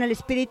escuchar en el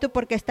espíritu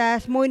porque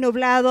estás muy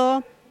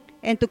nublado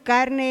en tu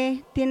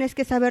carne, tienes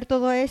que saber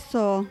todo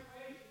eso.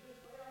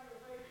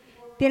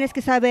 Tienes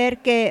que saber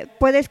que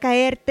puedes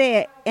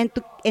caerte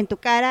en tu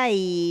cara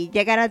y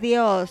llegar a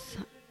Dios.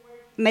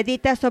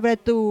 Medita sobre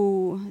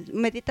tu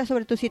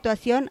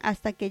situación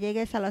hasta que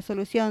llegues a la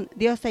solución.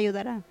 Dios te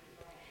ayudará.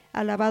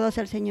 Alabado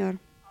sea el Señor.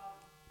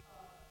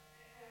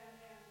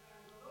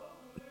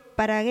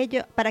 Para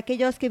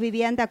aquellos que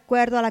vivían de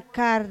acuerdo a la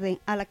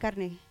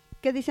carne.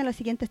 ¿Qué dicen las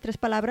siguientes tres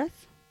palabras?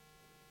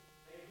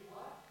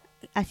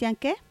 ¿Hacían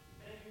qué?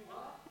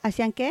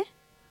 ¿Hacían qué?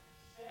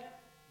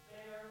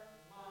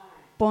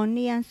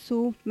 Ponían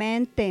su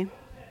mente.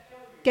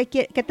 ¿Qué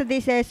te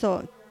dice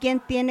eso? ¿Quién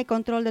tiene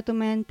control de tu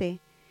mente?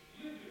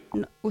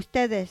 No,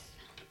 ustedes,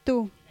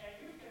 tú.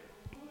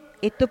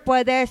 Y tú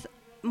puedes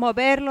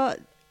moverlo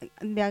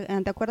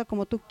de acuerdo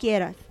como tú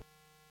quieras.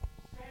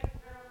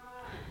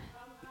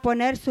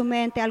 poner su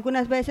mente.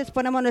 Algunas veces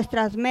ponemos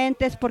nuestras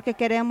mentes porque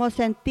queremos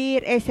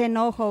sentir ese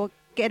enojo,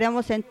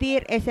 queremos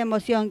sentir esa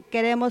emoción,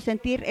 queremos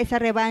sentir esa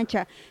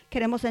revancha,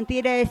 queremos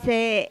sentir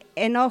ese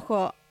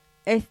enojo.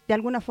 De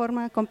alguna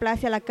forma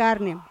complace a la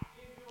carne.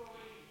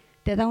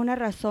 Te da una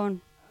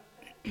razón.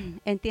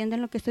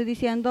 ¿Entienden lo que estoy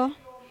diciendo?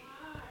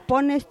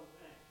 Pones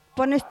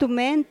tu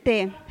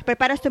mente,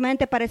 preparas tu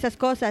mente para esas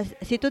cosas.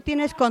 Si tú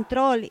tienes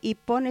control y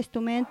pones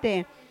tu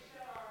mente,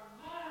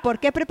 ¿por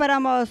qué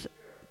preparamos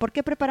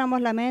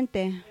la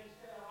mente?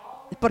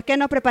 ¿Por qué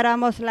no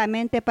preparamos la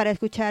mente para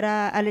escuchar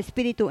al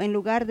Espíritu en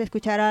lugar de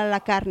escuchar a la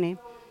carne?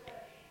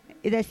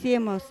 Y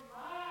decimos,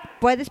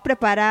 puedes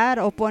preparar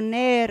o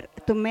poner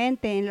tu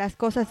mente en las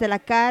cosas de la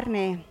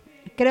carne.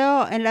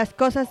 Creo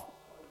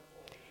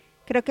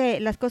que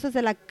las cosas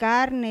de la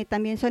carne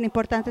también son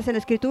importantes en la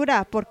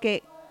Escritura,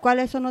 porque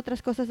 ¿cuáles son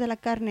otras cosas de la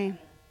carne?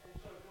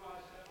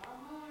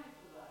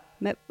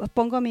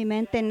 Pongo mi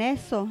mente en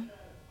eso.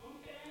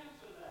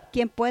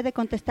 ¿Quién puede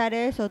contestar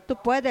eso? Tú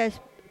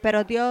puedes,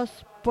 pero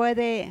Dios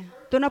puede.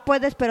 Tú no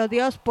puedes, pero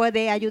Dios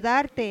puede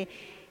ayudarte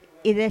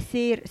y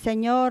decir,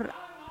 Señor,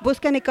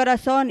 busca mi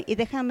corazón y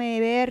déjame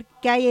ver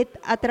qué hay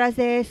atrás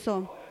de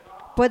eso.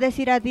 Puedes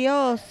ir a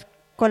Dios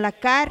con la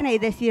carne y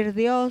decir,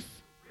 Dios,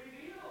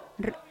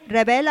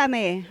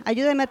 revélame,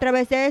 ayúdame a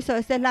través de eso.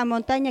 Esta es la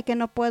montaña que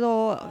no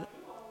puedo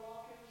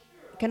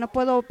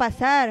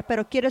pasar,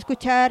 pero quiero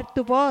escuchar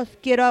tu voz,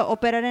 quiero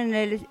operar en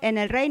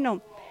el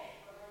reino.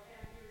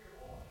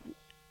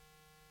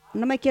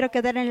 No me quiero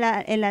quedar en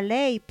la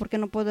ley porque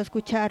no puedo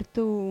escuchar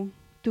tu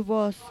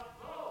voz.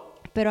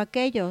 Pero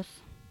aquellos,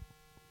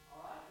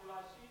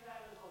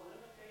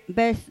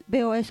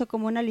 veo eso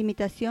como una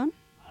limitación,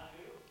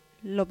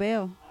 lo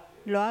veo,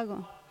 lo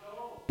hago.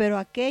 Pero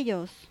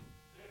aquellos,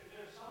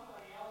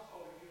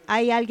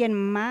 hay alguien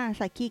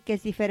más aquí que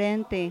es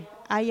diferente.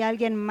 Hay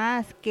alguien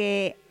más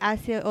que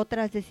hace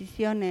otras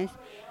decisiones.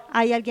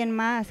 Hay alguien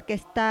más que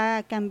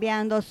está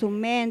cambiando su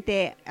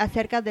mente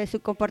acerca de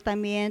su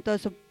comportamiento,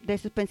 de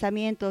sus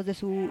pensamientos,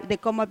 de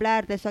cómo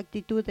hablar, de sus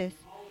actitudes,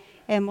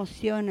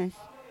 emociones.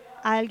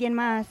 Alguien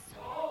más,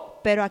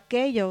 pero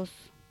aquellos,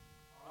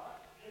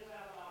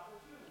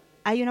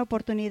 ¿hay una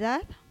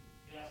oportunidad?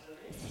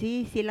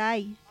 Sí, sí la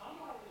hay.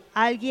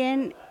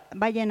 Alguien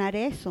va a llenar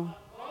eso,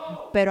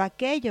 pero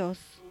aquellos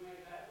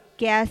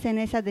que hacen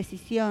esa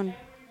decisión,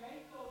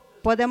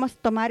 ¿podemos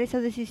tomar esa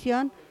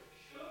decisión?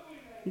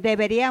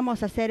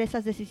 ¿Deberíamos hacer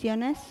esas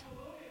decisiones?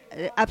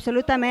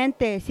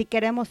 Absolutamente, si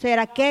queremos ser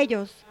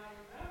aquellos.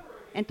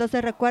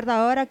 Entonces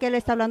recuerda ahora que Él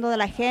está hablando de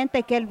la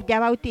gente que Él ya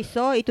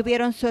bautizó y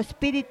tuvieron su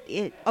espíritu,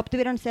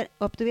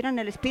 obtuvieron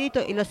el espíritu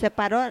y los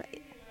separó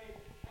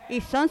y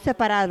son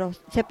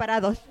separados.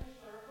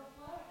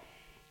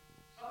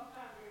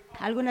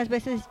 Algunas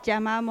veces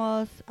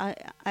llamamos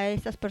a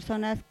estas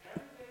personas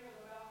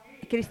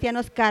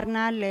cristianos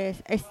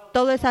carnales.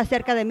 Todo es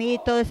acerca de mí,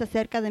 todo es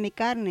acerca de mi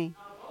carne.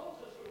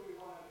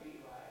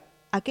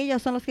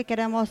 Aquellos son los que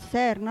queremos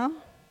ser, ¿no?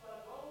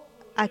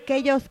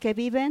 Aquellos que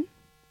viven.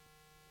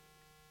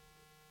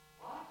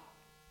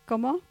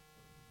 ¿Cómo?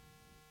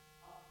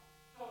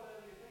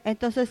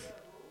 Entonces,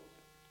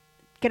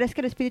 ¿crees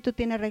que el Espíritu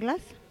tiene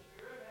reglas?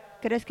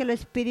 ¿Crees que el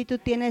Espíritu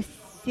tiene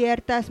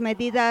ciertas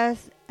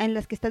medidas en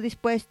las que está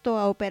dispuesto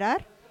a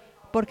operar?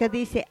 Porque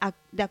dice,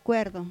 de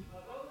acuerdo.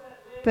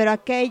 Pero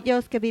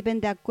aquellos que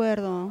viven ¿de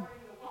acuerdo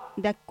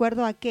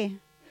a qué?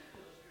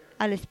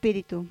 Al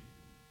Espíritu.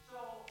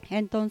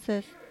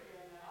 Entonces,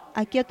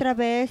 aquí otra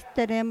vez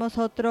tenemos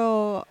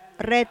otro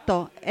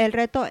reto. El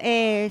reto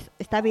es,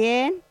 ¿está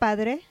bien,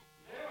 Padre?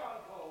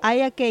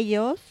 Hay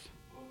aquellos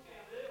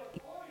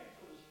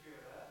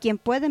quien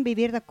pueden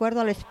vivir de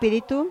acuerdo al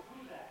Espíritu.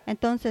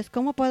 Entonces,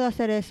 ¿cómo puedo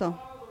hacer eso?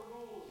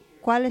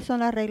 ¿Cuáles son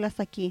las reglas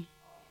aquí?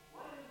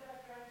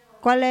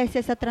 ¿Cuál es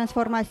esa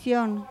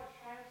transformación?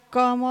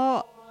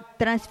 ¿Cómo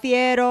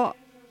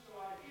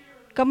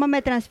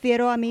me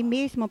transfiero a mí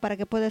mismo para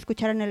que pueda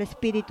escuchar en el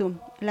Espíritu?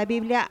 La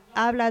Biblia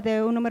habla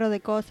de un número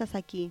de cosas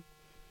aquí.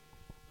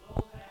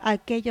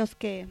 Aquellos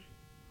que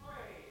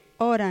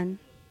oran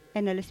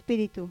en el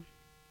Espíritu,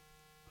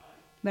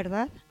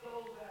 ¿verdad?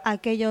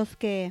 Aquellos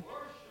que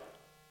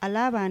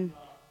alaban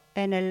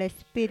en el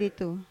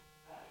Espíritu.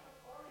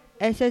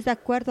 Eso es de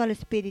acuerdo al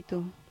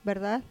Espíritu,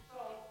 ¿verdad?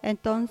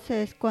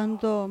 Entonces,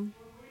 cuando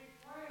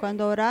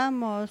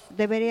oramos,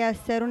 debería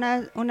ser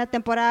una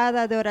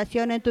temporada de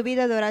oración en tu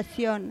vida, de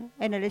oración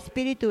en el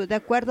Espíritu, de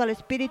acuerdo al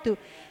Espíritu.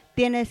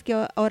 Tienes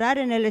que orar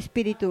en el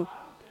Espíritu.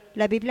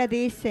 La Biblia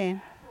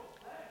dice,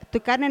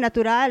 tu carne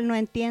natural no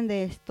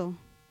entiende esto.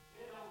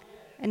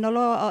 No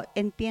lo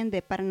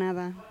entiende para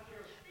nada.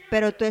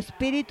 Pero tu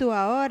espíritu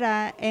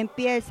ahora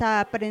empieza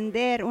a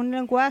aprender un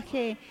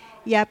lenguaje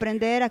y a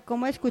aprender a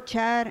cómo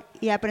escuchar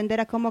y a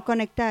aprender a cómo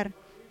conectar.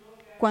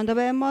 Cuando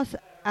vemos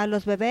a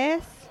los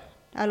bebés,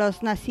 a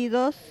los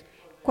nacidos,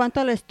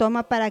 ¿cuánto les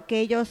toma para que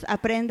ellos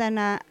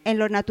aprendan en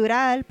lo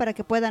natural, para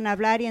que puedan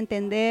hablar y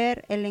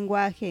entender el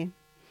lenguaje?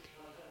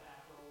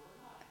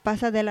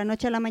 ¿Pasa de la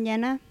noche a la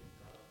mañana?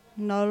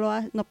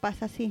 No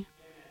pasa así.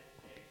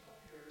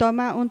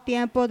 Toma un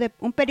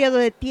periodo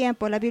de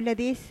tiempo. La Biblia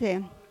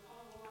dice,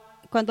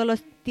 cuando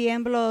los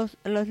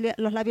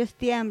labios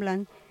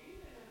tiemblan,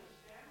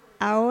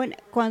 aun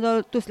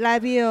cuando tus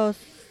labios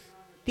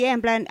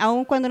tiemblan,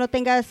 aun cuando no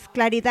tengas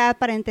claridad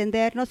para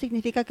entender, no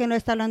significa que no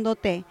está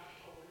hablándote.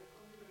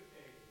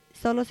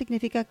 Solo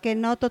significa que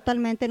no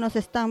totalmente nos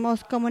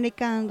estamos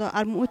comunicando.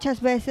 Muchas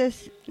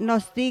veces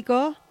nos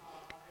digo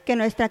que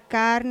nuestra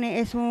carne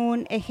es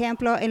un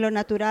ejemplo en lo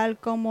natural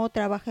cómo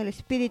trabaja el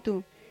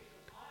espíritu.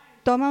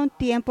 Toma un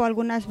tiempo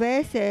algunas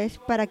veces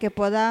para que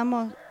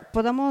podamos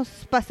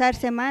pasar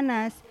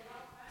semanas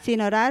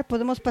sin orar,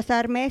 podemos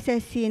pasar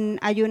meses sin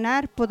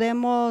ayunar,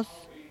 podemos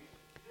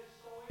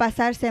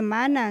pasar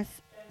semanas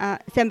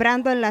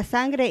sembrando en la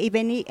sangre y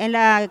venir en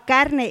la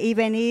carne y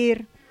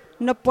venir.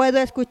 No puedo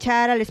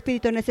escuchar al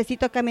Espíritu,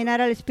 necesito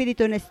caminar al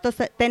Espíritu, necesito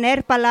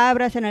tener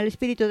palabras en el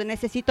Espíritu,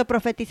 necesito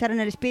profetizar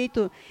en el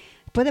Espíritu.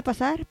 ¿Puede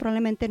pasar?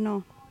 Probablemente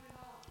no.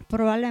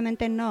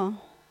 Probablemente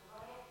no.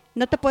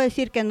 No te puedo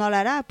decir que no lo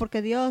hará,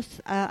 porque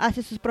Dios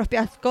hace sus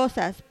propias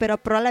cosas, pero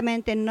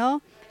probablemente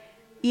no.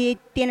 Y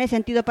tiene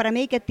sentido para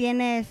mí que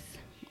tienes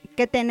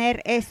que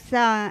tener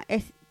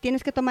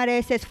tienes que tomar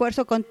ese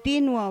esfuerzo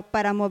continuo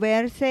para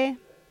moverse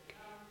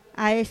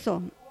a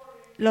eso.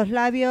 Los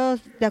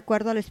labios de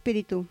acuerdo al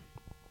Espíritu.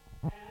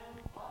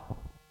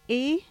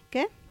 ¿Y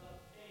qué?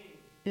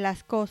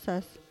 Las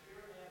cosas.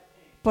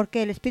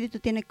 Porque el Espíritu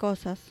tiene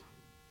cosas.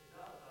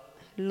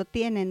 Lo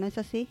tiene, ¿no es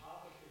así?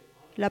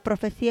 La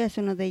profecía es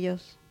uno de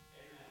ellos.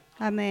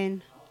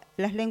 Amén.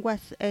 Las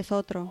lenguas es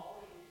otro.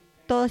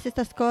 Todas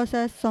estas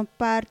cosas son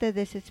parte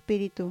de ese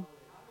Espíritu.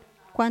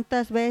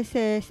 ¿Cuántas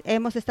veces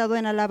hemos estado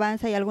en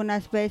alabanza y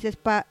algunas veces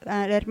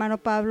el hermano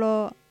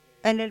Pablo,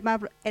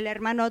 el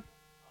hermano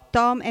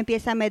Tom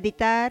empieza a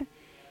meditar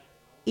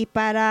y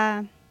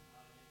para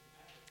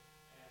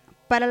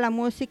la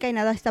música y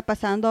nada está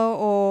pasando,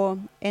 o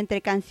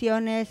entre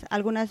canciones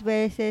algunas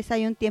veces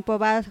hay un tiempo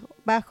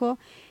bajo.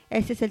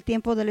 Ese es el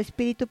tiempo del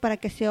Espíritu para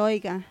que se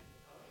oiga.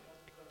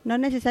 No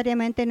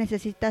necesariamente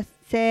necesitas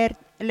ser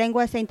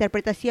lenguas e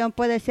interpretación,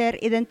 puede ser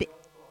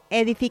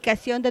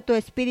edificación de tu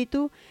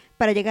espíritu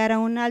para llegar a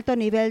un alto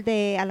nivel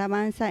de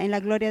alabanza en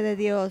la gloria de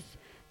Dios.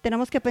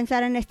 Tenemos que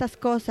pensar en estas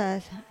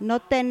cosas. No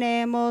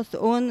tenemos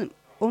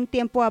un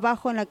tiempo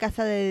abajo en la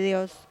casa de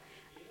Dios.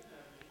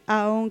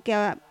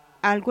 Aunque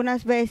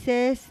algunas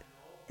veces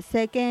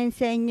sé que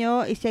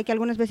enseño y sé que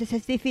algunas veces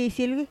es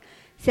difícil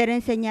ser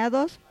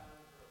enseñados.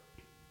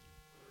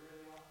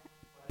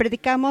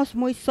 Predicamos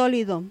muy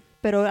sólido,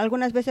 pero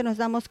algunas veces nos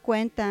damos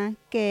cuenta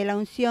que la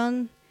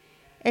unción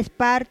es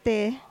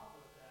parte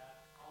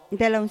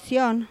de la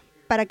unción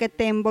para que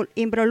te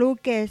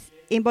involucres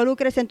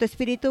en tu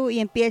espíritu y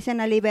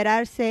empiecen a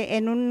liberarse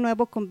en un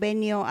nuevo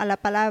convenio a la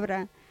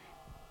palabra.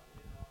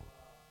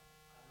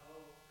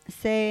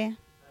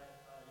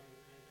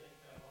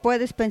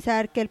 Puedes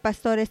pensar que el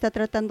pastor está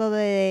tratando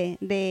de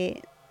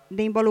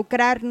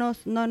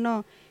involucrarnos.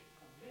 No.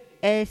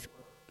 Es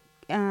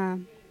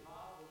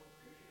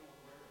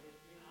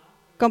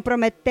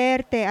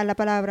comprometerte a la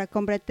palabra,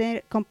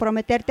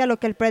 comprometerte a lo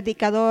que el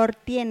predicador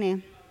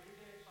tiene.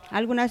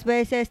 Algunas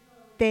veces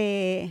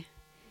te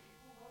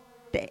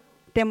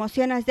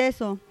emocionas de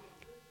eso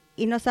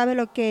y no sabes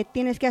lo que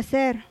tienes que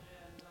hacer.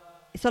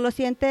 Solo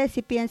sientes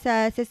y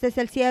piensas, este es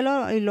el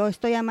cielo y lo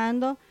estoy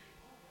amando.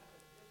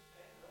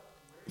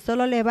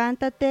 Solo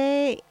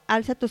levántate,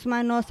 alza tus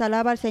manos,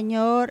 alaba al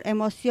Señor,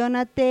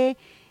 emociónate,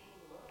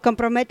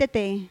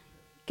 comprométete.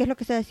 ¿Qué es lo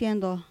que estás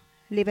haciendo?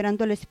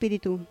 Liberando el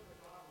espíritu.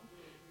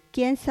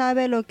 ¿Quién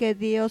sabe lo que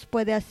Dios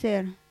puede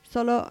hacer?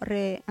 Solo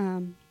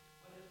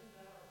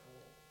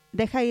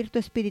deja ir tu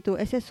espíritu.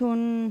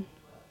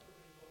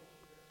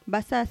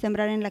 ¿Vas a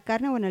sembrar en la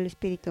carne o en el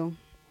espíritu?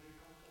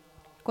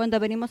 Cuando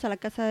venimos a la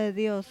casa de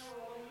Dios,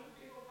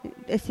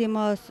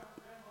 decimos,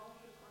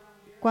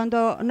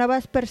 cuando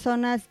nuevas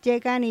personas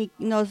llegan y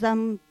nos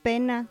dan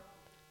pena,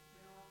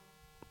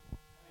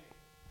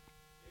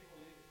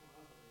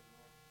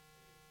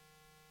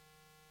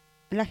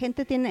 la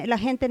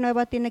gente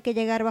nueva tiene que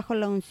llegar bajo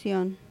la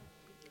unción.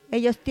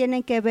 Ellos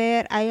tienen que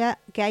ver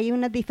que hay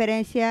una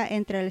diferencia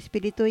entre el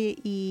espíritu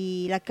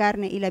y la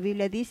carne. Y la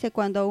Biblia dice,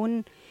 cuando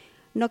un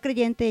no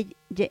creyente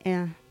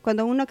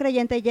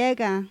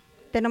llega,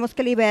 tenemos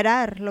que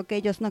liberar lo que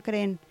ellos no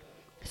creen.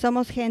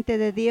 Somos gente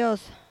de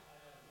Dios.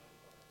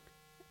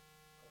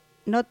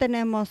 No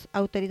tenemos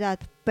autoridad,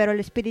 pero el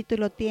Espíritu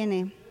lo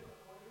tiene.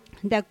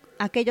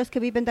 Aquellos que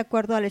viven de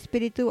acuerdo al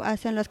Espíritu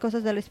hacen las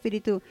cosas del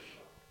Espíritu.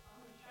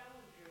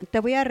 Te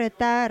voy a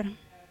retar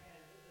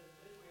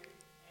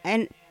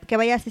que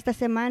vayas esta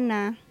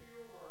semana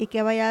y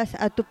que vayas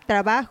a tu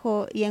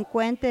trabajo y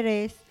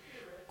encuentres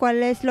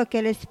cuál es lo que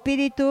el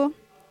Espíritu,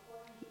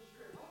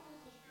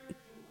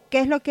 qué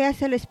es lo que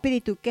hace el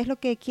Espíritu, qué es lo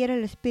que quiere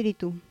el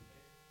Espíritu.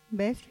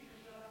 ¿Ves?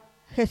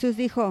 Jesús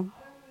dijo,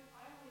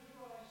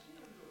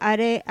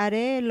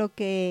 haré lo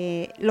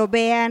que lo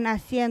vean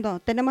haciendo.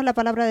 Tenemos la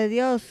palabra de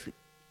Dios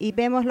y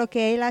vemos lo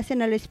que Él hace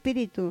en el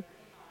Espíritu.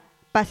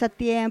 Pasa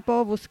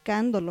tiempo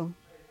buscándolo.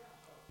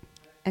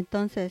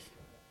 Entonces,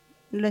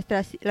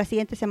 La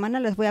siguiente semana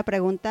les voy a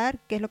preguntar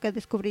qué es lo que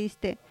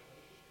descubriste,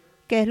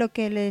 qué es lo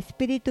que el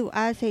Espíritu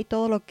hace y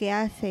todo lo que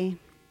hace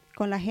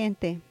con la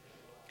gente,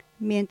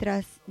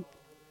 mientras,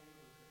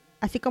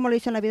 así como lo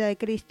hizo en la vida de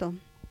Cristo.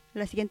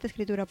 La siguiente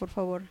escritura, por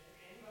favor.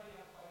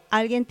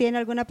 ¿Alguien tiene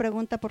alguna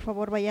pregunta? Por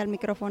favor, vaya al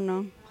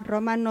micrófono.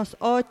 Romanos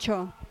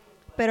 8.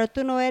 Pero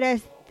tú no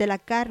eres de la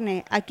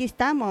carne. Aquí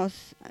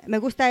estamos. Me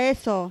gusta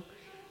eso.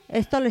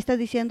 Esto le está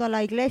diciendo a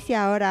la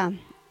iglesia ahora.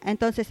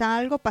 Entonces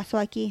algo pasó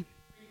aquí.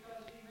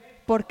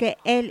 Porque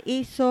él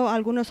hizo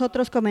algunos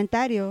otros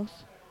comentarios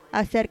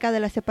acerca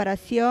de la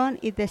separación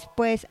y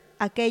después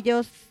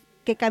aquellos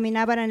que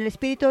caminaban en el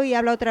Espíritu, y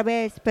habla otra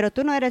vez. Pero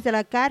tú no eres de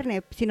la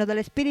carne, sino del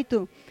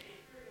Espíritu.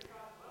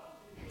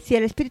 Si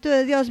el Espíritu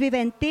de Dios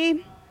vive en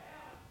ti,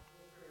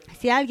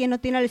 si alguien no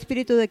tiene el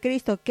Espíritu de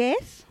Cristo, ¿qué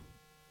es?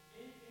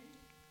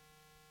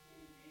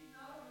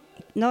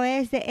 No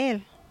es de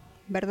Él,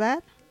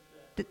 ¿verdad?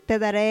 Te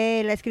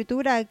daré la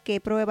escritura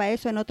que prueba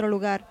eso en otro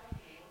lugar.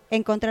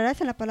 Encontrarás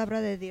en la palabra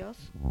de Dios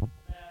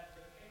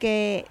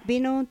que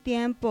vino un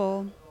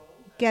tiempo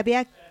que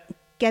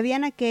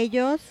habían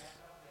aquellos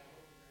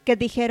que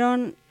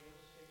dijeron,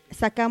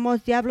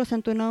 sacamos diablos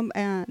en tu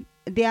nombre,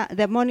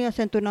 demonios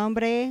en tu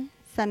nombre,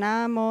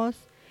 sanamos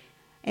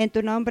en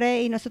tu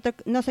nombre y nosotros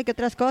no sé qué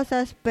otras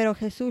cosas, pero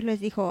Jesús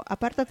les dijo,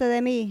 apártate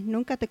de mí,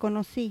 nunca te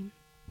conocí.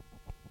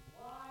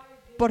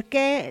 ¿Por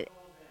qué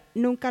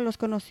nunca los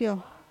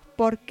conoció?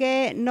 ¿Por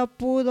qué no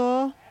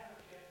pudo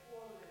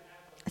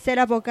ser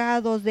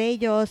abogados de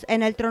ellos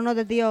en el trono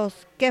de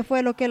Dios? ¿Qué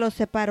fue lo que los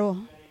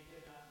separó?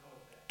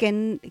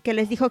 Que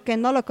les dijo que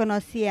no lo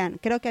conocían.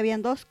 Creo que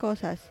habían dos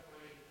cosas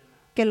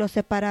que los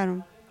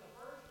separaron.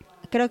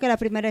 Creo que la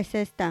primera es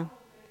esta.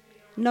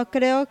 No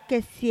creo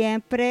que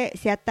siempre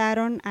se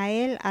ataron a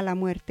él a la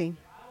muerte.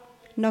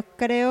 No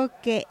creo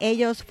que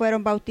ellos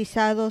fueron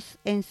bautizados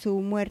en su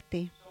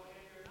muerte.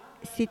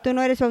 Si tú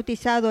no eres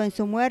bautizado en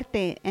su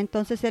muerte,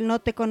 entonces él no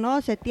te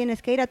conoce.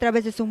 Tienes que ir a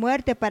través de su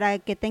muerte para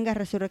que tengas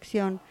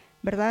resurrección,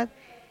 ¿verdad?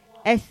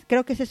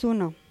 Creo que ese es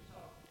uno.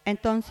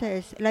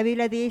 Entonces, la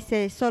Biblia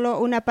dice, solo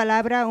una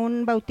palabra,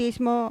 un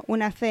bautismo,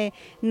 una fe.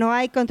 No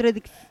hay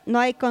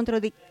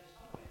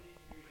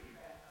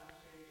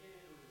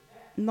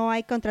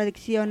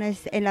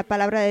contradicciones en la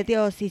palabra de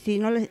Dios. Y si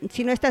no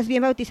estás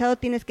bien bautizado,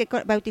 tienes que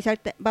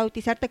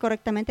bautizarte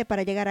correctamente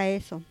para llegar a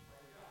eso.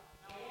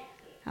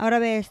 Ahora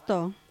ve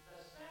esto.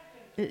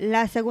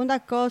 La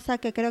segunda cosa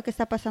que creo que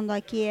está pasando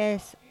aquí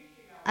es,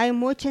 hay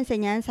mucha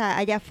enseñanza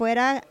allá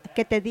afuera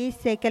que te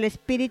dice que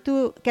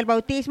el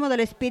bautismo del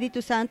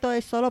Espíritu Santo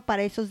es solo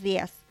para esos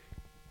días.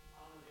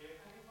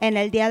 En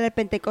el día del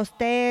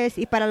Pentecostés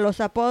y para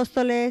los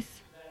apóstoles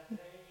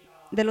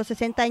de los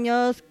 60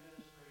 años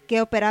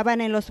que operaban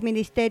en los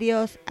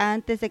ministerios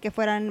antes de que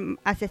fueran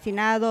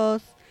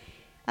asesinados,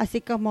 así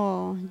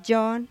como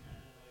John.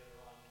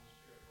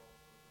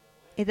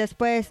 Y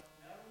después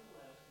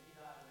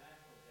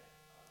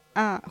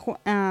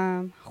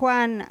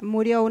Juan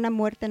murió una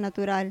muerte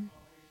natural.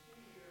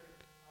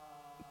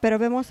 Pero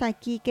vemos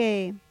aquí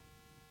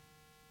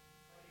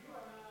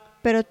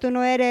pero tú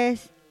no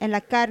eres en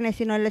la carne,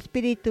 sino en el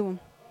Espíritu,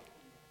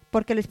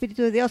 porque el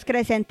Espíritu de Dios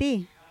crece en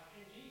ti.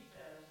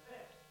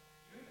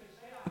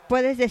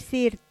 Puedes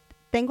decir,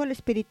 tengo el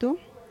Espíritu,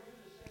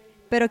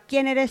 pero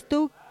 ¿quién eres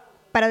tú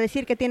para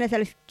decir que tienes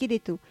el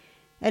Espíritu?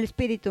 El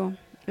Espíritu.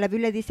 La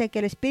Biblia dice que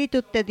el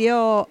Espíritu te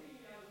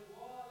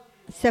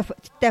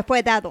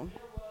fue dado.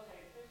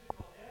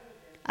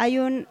 Hay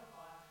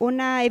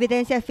una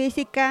evidencia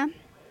física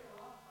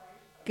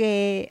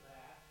que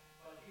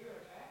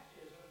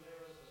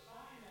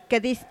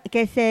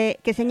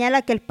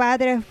señala que el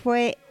Padre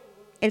fue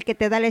el que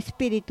te da el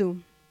Espíritu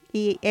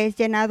y es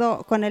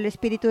llenado con el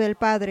Espíritu del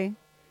Padre.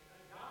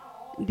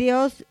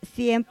 Dios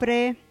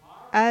siempre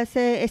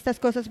hace estas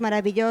cosas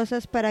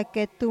maravillosas para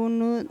que tú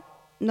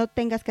no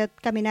tengas que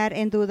caminar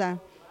en duda.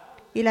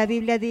 Y la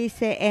Biblia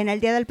dice, en el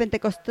día del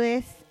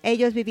Pentecostés,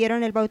 ellos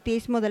vivieron el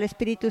bautismo del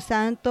Espíritu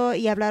Santo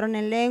y hablaron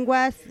en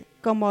lenguas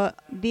como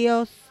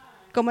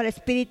el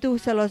Espíritu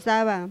se los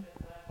daba.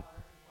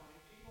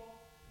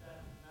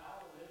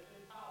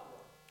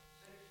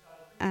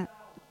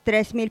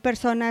 3,000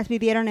 personas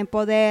vivieron en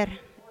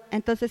poder.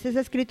 Entonces esa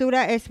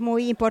escritura es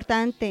muy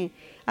importante,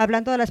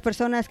 hablando de las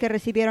personas que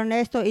recibieron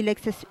esto y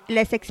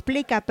les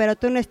explica, pero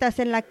tú no estás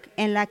en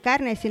la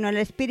carne, sino en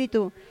el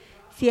Espíritu.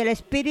 Si el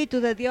Espíritu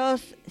de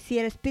Dios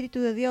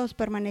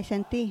permanece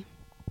en ti.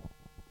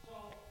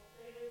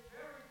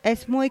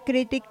 Es muy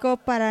crítico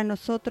para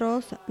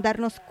nosotros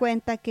darnos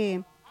cuenta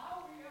que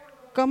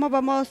 ¿cómo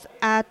vamos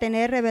a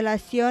tener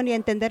revelación y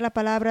entender la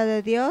palabra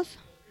de Dios?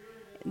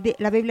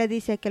 La Biblia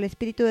dice que el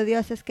Espíritu de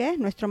Dios es ¿qué?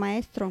 Nuestro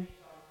maestro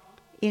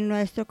y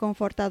nuestro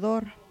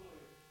confortador.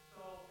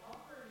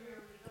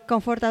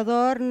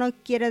 Confortador no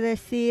quiere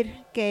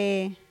decir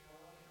que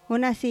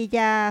una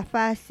silla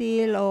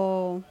fácil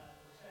o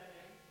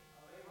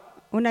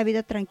una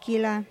vida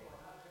tranquila.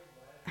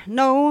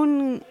 No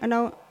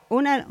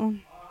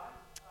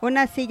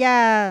una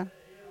silla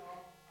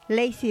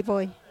lazy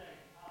boy.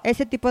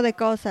 Ese tipo de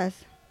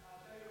cosas.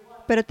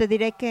 Pero te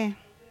diré que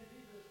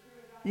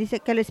Dice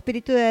que el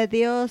Espíritu de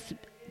Dios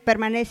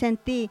permanece en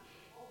ti.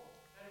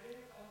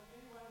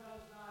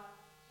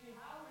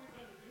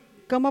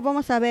 ¿Cómo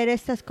vamos a ver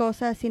estas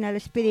cosas sin el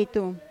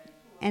Espíritu?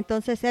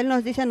 Entonces Él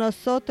nos dice a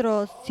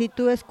nosotros, si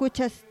tú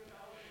escuchas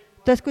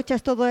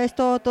todo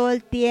esto todo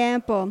el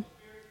tiempo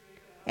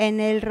en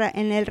el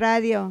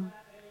radio,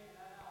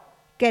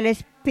 que el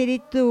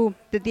Espíritu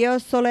de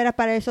Dios solo era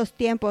para esos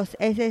tiempos.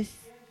 Ese es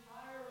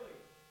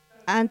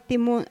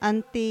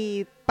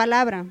anti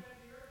palabra.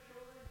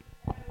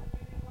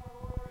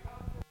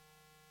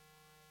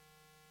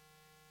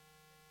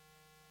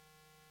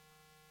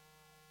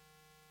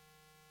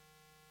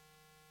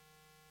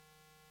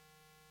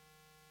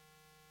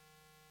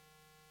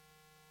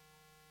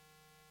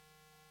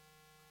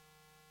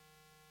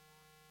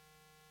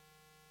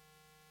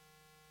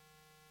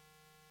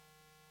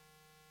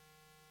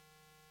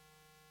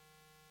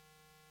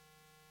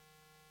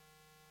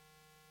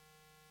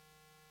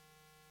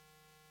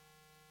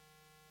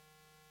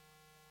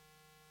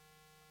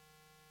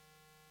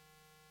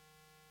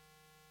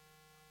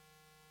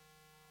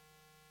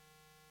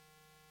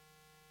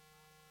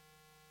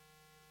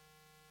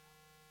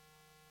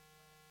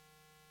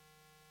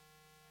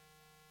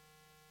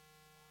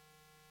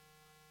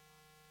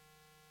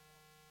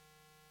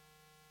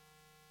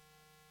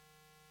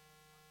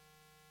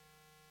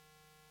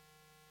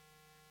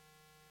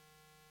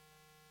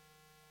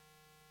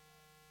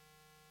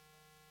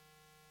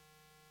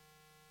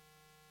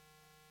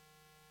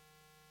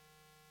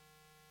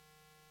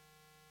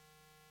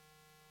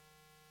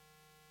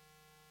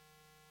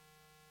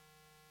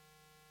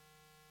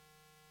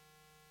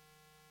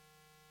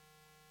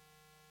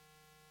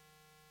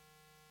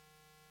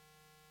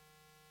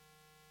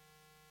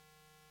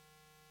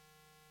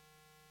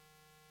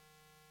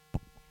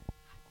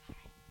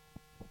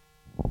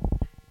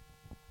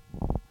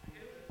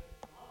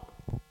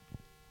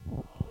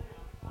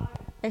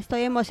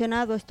 Estoy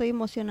emocionado, estoy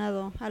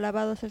emocionado.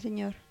 Alabado sea el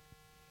Señor.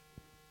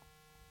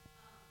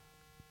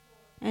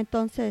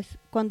 Entonces,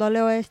 cuando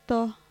leo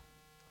esto,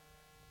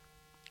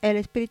 el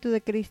Espíritu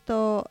de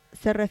Cristo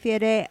se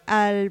refiere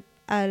al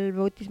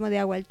bautismo de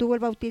agua. ¿Él tuvo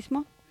el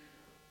bautismo?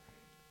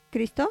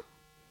 ¿Cristo?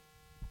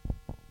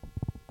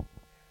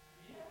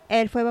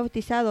 Él fue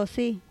bautizado,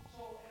 sí.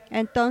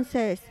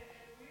 Entonces,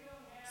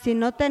 si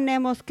no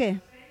tenemos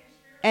 ¿qué?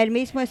 El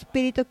mismo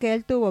Espíritu que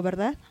Él tuvo,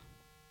 ¿verdad?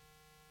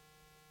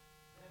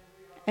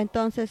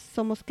 Entonces,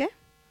 ¿somos qué?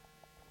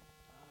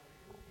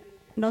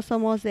 No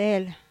somos de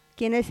Él.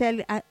 ¿Quién es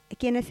Él,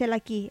 quién es él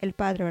aquí? El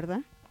Padre, ¿verdad?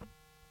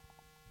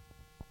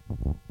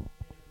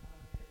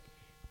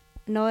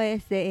 No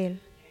es de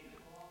Él.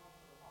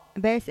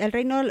 ¿Ves? El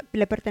reino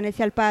le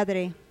pertenece al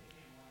Padre.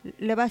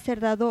 Le va a ser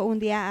dado un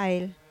día a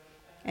Él.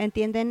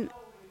 ¿Entienden?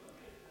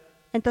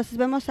 Entonces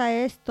vemos a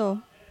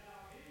esto.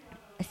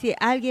 Si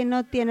alguien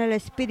no tiene el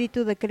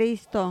Espíritu de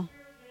Cristo,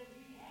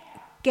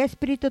 ¿qué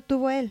Espíritu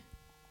tuvo Él?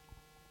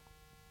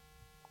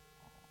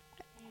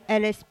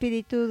 El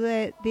Espíritu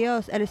de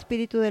Dios, el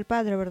Espíritu del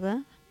Padre, ¿verdad?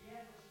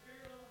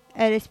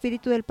 El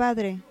Espíritu del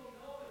Padre.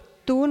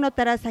 Tú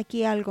notarás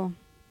aquí algo.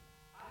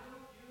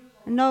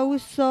 No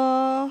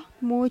uso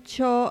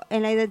mucho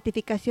en la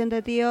identificación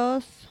de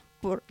Dios.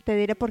 Te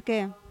diré por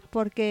qué.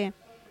 Porque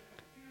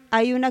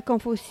hay una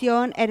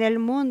confusión en el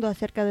mundo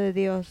acerca de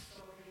Dios.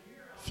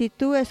 Si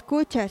tú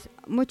escuchas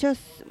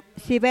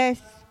si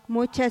ves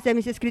muchas de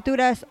mis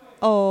escrituras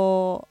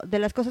o de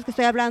las cosas que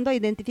estoy hablando,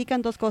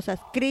 identifican dos cosas,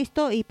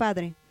 Cristo y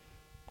Padre.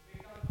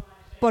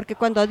 Porque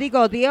cuando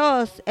digo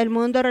Dios, el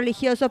mundo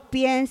religioso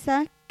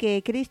piensa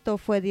que Cristo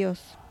fue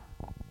Dios.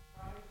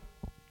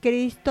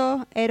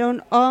 Cristo era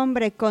un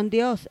hombre con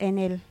Dios en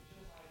él,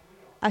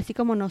 así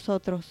como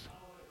nosotros.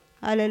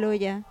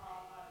 Aleluya.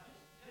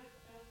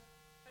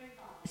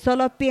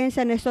 Solo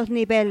piensa en esos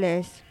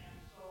niveles.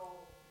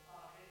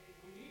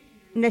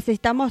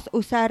 Necesitamos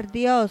usar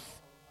Dios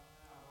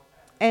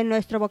en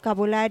nuestro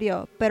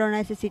vocabulario, pero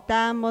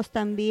necesitamos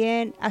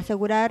también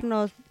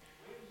asegurarnos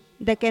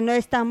de que no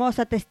estamos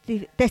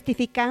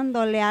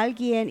testificándole a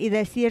alguien y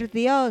decir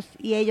Dios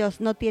y ellos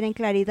no tienen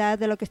claridad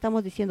de lo que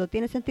estamos diciendo.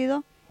 ¿Tiene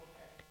sentido?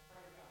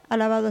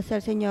 Alabado sea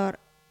el Señor.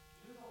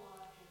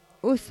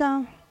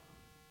 Usa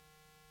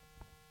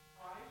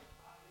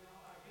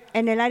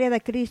en el área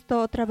de Cristo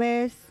otra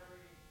vez.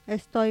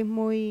 Estoy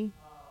muy,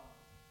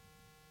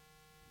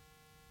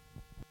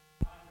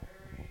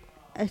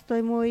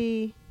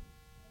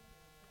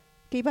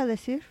 ¿qué iba a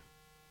decir?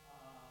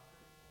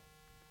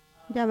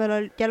 Ya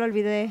lo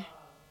olvidé.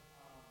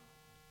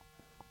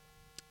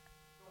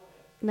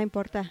 No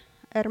importa.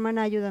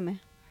 Hermana, ayúdame.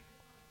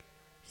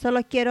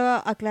 Solo quiero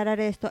aclarar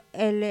esto.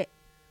 El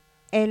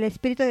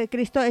Espíritu de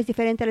Cristo es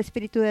diferente al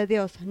Espíritu de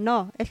Dios.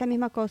 No, es la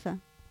misma cosa.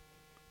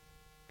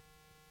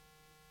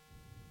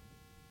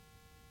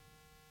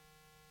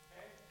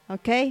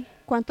 ¿Ok?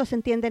 ¿Cuántos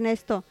entienden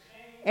esto?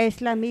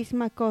 Es la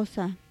misma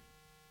cosa.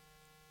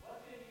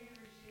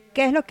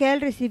 ¿Qué es lo que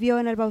Él recibió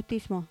en el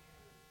bautismo?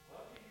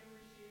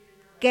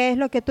 ¿Qué es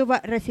lo que tú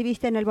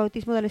recibiste en el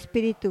bautismo del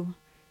Espíritu?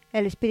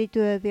 El Espíritu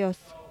de Dios.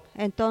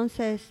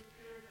 Entonces,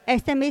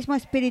 Este mismo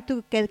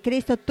espíritu que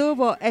Cristo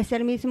tuvo es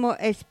el mismo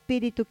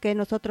espíritu que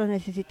nosotros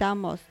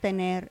necesitamos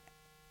tener,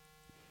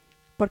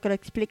 porque lo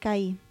explica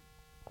ahí.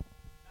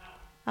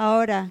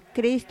 Ahora,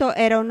 Cristo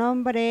era un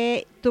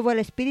hombre, tuvo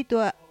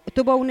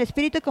un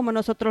espíritu como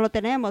nosotros lo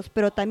tenemos,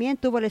 pero también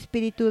tuvo el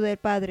espíritu del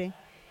Padre.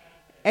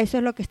 Eso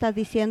es lo que está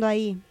diciendo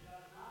ahí.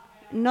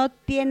 No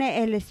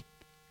tiene el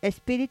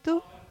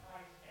espíritu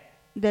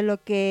de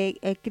lo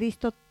que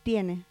Cristo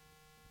tiene,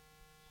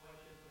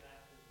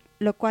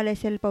 lo cual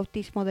es el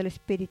bautismo del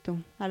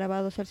Espíritu.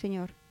 Alabado sea el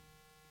Señor.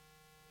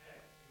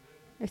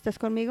 ¿Estás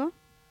conmigo?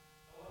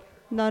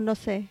 No, no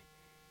sé.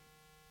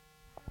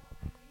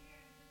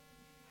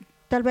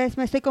 Tal vez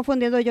me estoy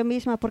confundiendo yo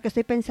misma porque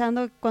estoy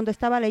pensando cuando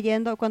estaba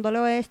leyendo, cuando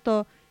leo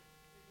esto,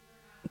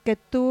 que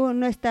tú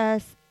no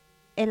estás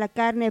en la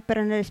carne,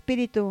 pero en el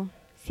Espíritu.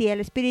 Si el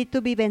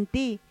Espíritu vive en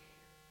ti,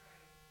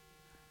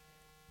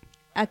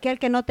 aquel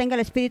que no tenga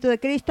el Espíritu de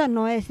Cristo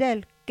no es de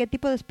él. ¿Qué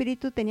tipo de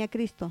espíritu tenía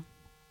Cristo?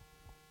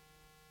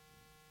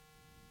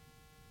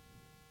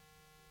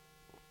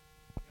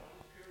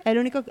 El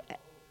único,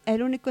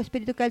 el único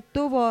espíritu que él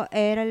tuvo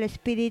era el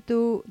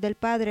espíritu del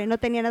Padre. No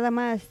tenía nada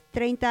más.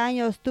 30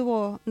 años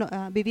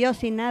vivió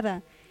sin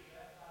nada.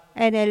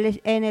 En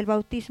el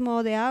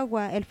bautismo de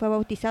agua, él fue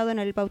bautizado en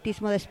el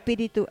bautismo de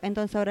espíritu.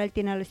 Entonces ahora él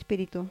tiene el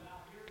espíritu.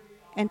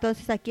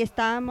 Entonces aquí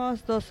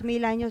estamos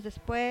 2000 años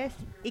después.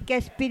 ¿Y qué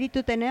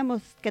espíritu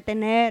tenemos que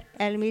tener?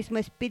 El mismo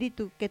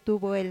espíritu que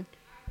tuvo él.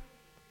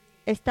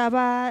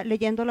 Estaba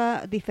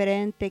leyéndola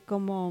diferente,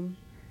 como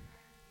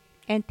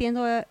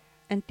entiendo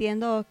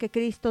que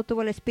Cristo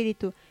tuvo el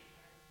espíritu.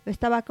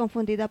 Estaba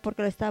confundida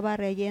porque lo estaba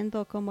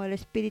leyendo como el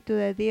espíritu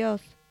de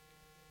Dios,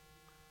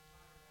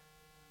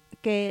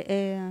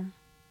 que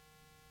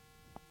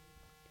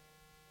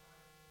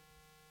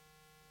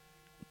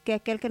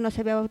aquel que no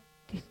se había bautizado.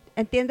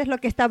 ¿Entiendes lo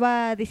que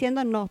estaba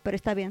diciendo? No, pero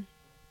está bien.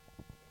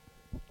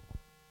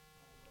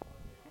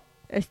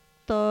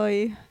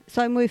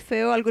 Soy muy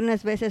feo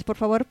algunas veces, por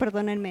favor,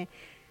 perdónenme.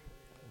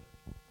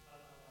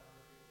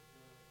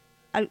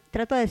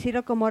 Trato de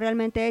decirlo como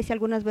realmente es y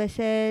algunas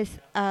veces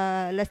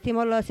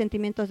lastimo los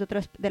sentimientos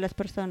de las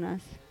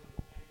personas.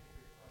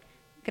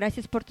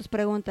 Gracias por tus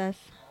preguntas.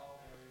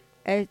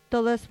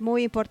 Todo es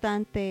muy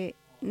importante,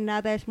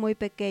 nada es muy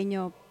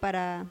pequeño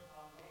para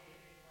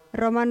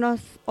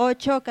Romanos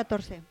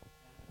 8:14.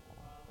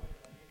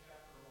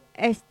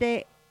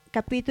 Este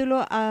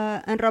capítulo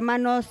en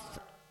Romanos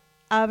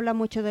habla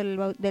mucho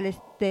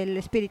del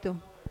Espíritu.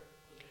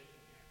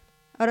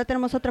 Ahora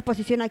tenemos otra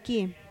posición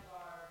aquí.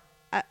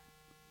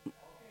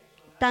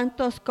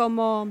 Tantos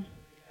como...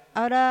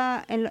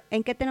 Ahora,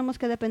 ¿en qué tenemos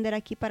que depender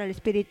aquí para el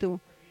Espíritu?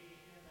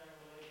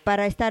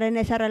 Para estar en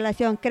esa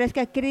relación. ¿Crees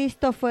que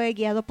Cristo fue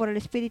guiado por el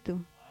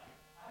Espíritu?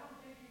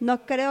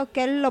 No creo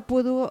que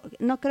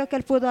no creo que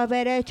él pudo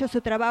haber hecho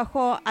su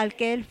trabajo al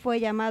que él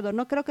fue llamado.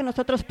 No creo que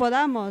nosotros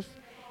podamos.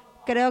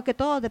 Creo que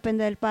todo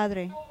depende del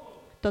Padre.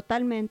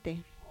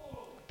 Totalmente.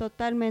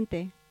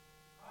 Totalmente.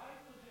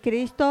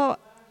 Cristo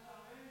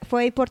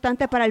fue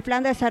importante para el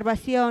plan de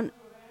salvación.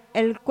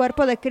 El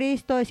cuerpo de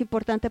Cristo es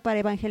importante para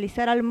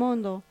evangelizar al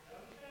mundo.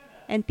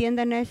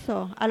 ¿Entienden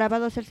eso?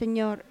 Alabado sea el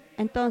Señor.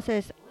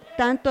 Entonces,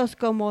 tantos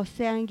como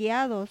sean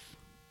guiados.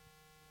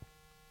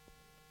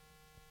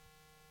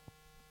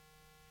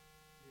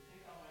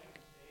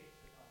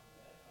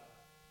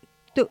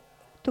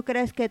 ¿Tú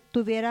crees que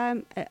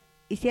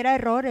hiciera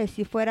errores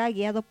si fuera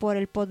guiado por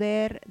el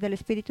poder del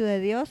Espíritu de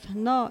Dios?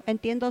 No,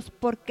 entiendo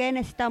por qué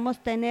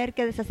necesitamos tener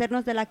que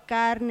deshacernos de la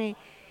carne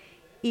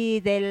y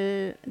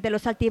de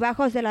los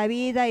altibajos de la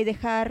vida y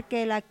dejar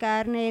que la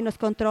carne nos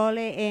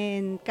controle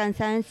en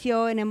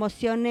cansancio, en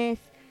emociones,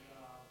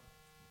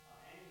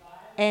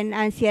 en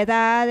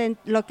ansiedad, en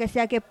lo que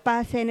sea que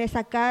pase en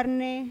esa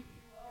carne.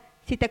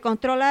 Si te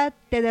controla,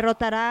 te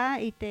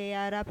derrotará y te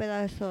hará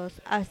pedazos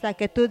hasta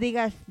que tú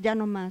digas, ya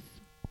no más.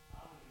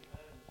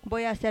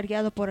 Voy a ser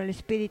guiado por el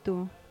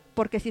Espíritu,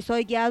 porque si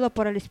soy guiado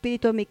por el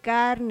Espíritu, mi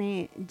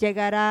carne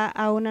llegará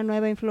a una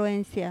nueva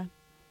influencia.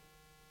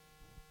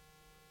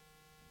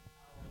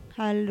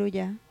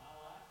 Aleluya.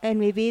 En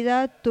mi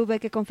vida tuve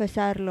que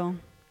confesarlo.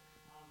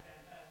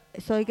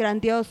 Soy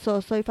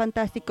grandioso, soy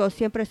fantástico,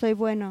 siempre soy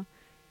bueno.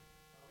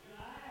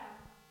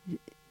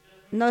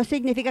 No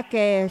significa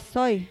que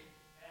soy,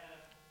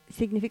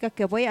 significa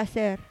que voy a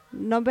hacer.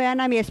 No vean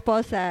a mi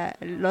esposa,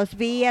 los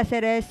vi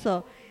hacer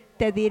eso.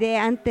 Te diré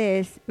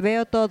antes,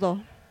 veo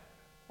todo.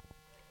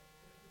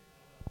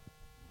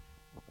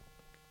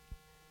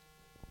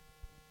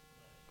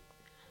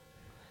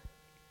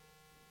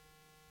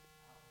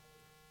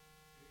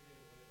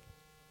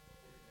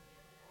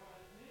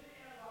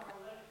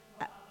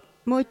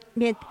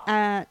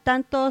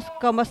 Tantos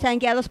como sean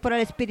guiados por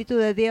el Espíritu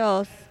de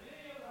Dios,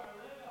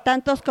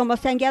 tantos como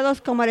sean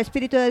guiados como el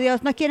Espíritu de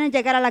Dios, ¿no quieren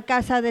llegar a la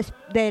casa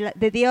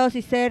de Dios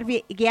y ser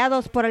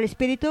guiados por el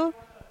Espíritu?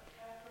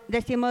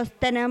 Decimos,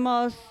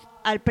 tenemos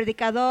al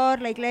predicador,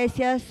 la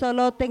iglesia,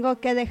 solo tengo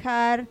que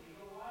dejar.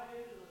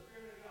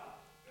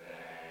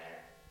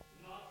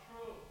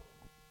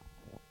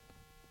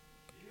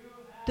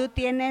 Tú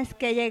tienes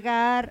que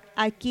llegar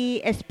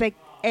aquí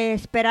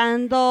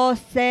esperando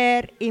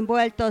ser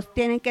envueltos.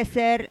 Tienen que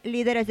ser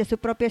líderes de su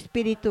propio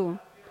espíritu.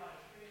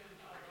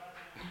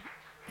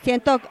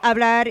 Siento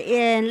hablar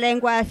en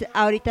lenguas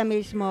ahorita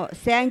mismo.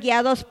 Sean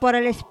guiados por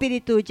el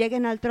espíritu.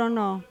 Lleguen al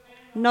trono.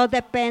 No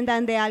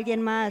dependan de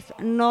alguien más.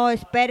 No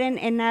esperen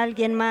en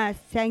alguien más.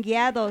 Sean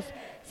guiados,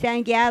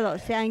 sean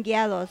guiados, sean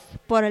guiados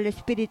por el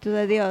espíritu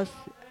de Dios.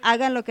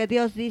 Hagan lo que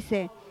Dios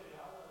dice.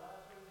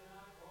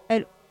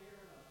 El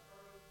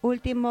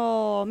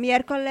último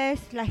miércoles,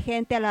 la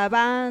gente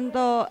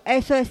alabando.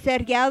 Eso es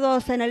ser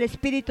guiados en el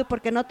espíritu,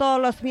 porque no todos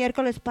los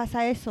miércoles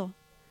pasa eso.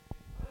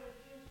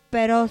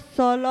 Pero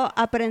solo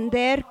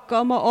aprender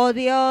cómo, oh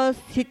Dios,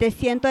 si te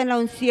siento en la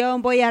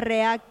unción, voy a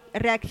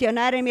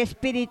reaccionar en mi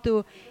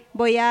espíritu.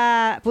 Voy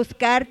a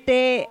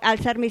buscarte,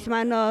 alzar mis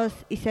manos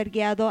y ser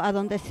guiado a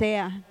donde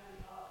sea.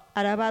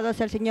 Alabado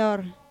sea el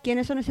Señor.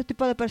 ¿Quiénes son ese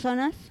tipo de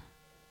personas?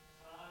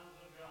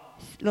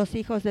 Los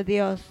hijos de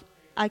Dios.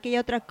 Aquí hay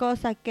otra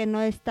cosa que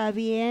no está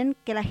bien,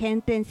 que la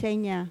gente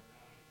enseña.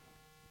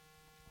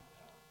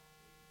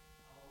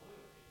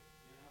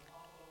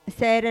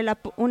 Ser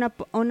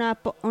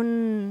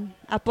un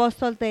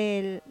apóstol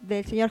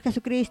del Señor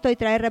Jesucristo y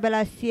traer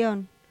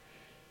revelación.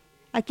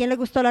 ¿A quién le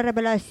gustó la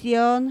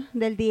revelación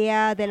del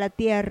día de la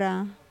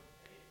tierra?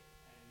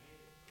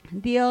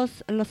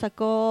 Dios lo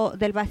sacó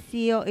del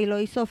vacío y lo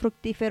hizo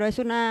fructífero. Es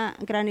una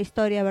gran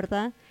historia,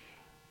 ¿verdad?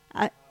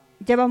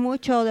 Lleva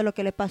mucho de lo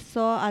que le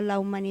pasó a la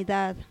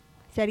humanidad.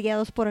 Ser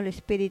guiados por el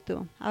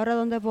Espíritu. Ahora,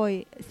 ¿dónde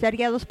voy? Ser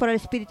guiados por el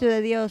Espíritu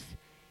de Dios.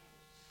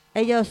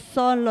 Ellos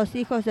son los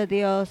hijos de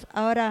Dios.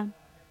 Ahora,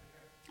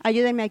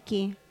 ayúdenme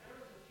aquí.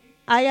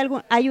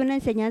 Hay una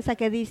enseñanza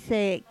que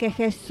dice que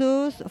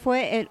Jesús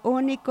fue el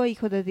único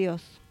hijo de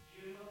Dios.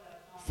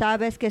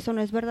 ¿Sabes que eso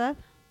no es verdad?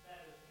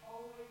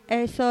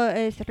 Eso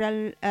es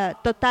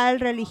total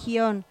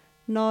religión,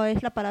 no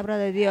es la palabra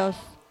de Dios.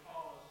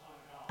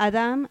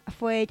 Adán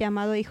fue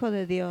llamado hijo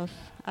de Dios.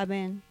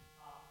 Amén.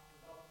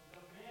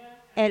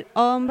 El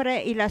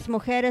hombre y las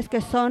mujeres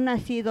que son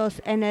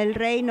nacidos en el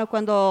reino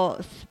cuando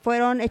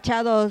fueron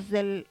echados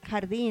del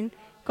jardín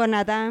con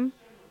Adán,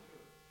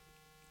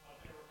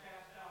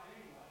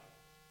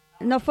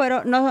 no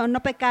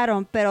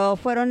pecaron, pero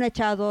fueron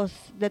echados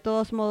de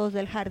todos modos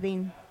del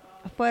jardín.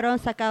 Fueron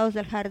sacados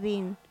del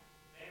jardín.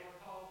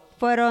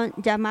 Fueron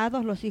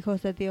llamados los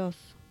hijos de Dios.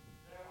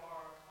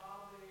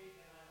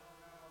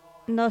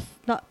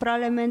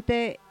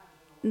 Probablemente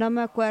no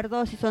me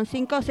acuerdo si son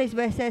 5 o 6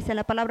 veces en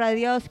la palabra de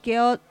Dios que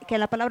en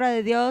la palabra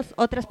de Dios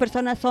otras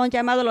personas son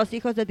llamados los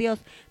hijos de Dios.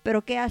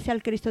 Pero ¿qué hace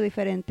al Cristo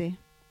diferente?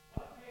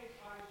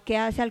 ¿Qué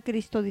hace al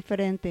Cristo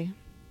diferente?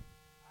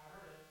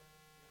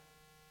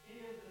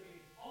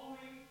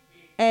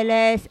 Él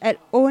es el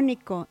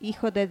único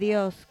hijo de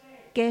Dios.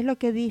 ¿Qué es lo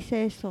que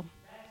dice eso?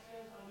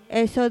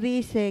 Eso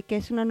dice que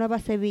es una nueva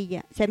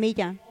semilla.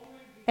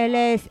 Él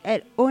es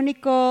el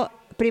único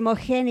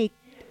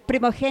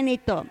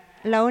primogénito,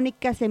 la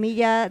única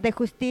semilla de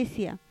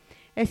justicia.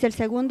 Es el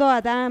segundo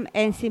Adán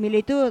en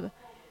similitud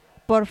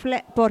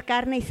por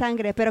carne y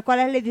sangre. Pero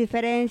 ¿cuál es la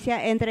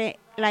diferencia entre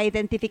la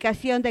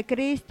identificación de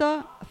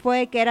Cristo?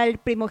 Fue que era el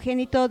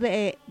primogénito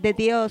de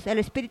Dios, el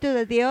Espíritu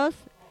de Dios,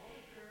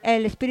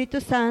 el Espíritu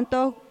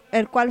Santo,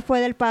 el cual fue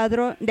del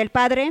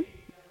Padre,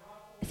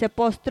 se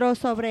postró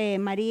sobre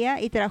María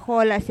y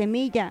trajo la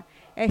semilla.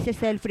 Ese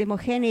es el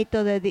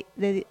primogénito el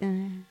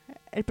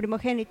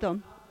primogénito.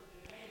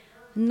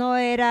 No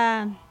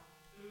era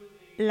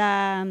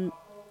la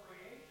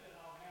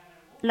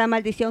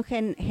maldición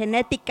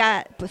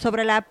genética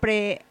sobre la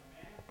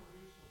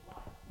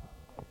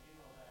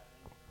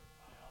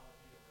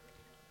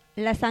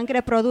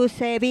sangre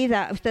produce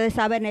vida. Ustedes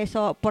saben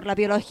eso por la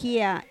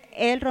biología.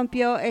 Él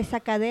rompió esa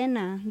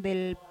cadena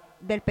de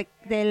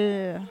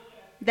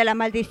la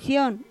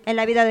maldición en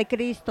la vida de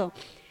Cristo.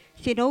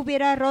 Si no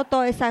hubiera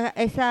roto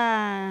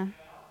esa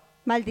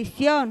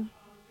maldición,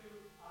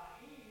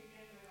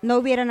 no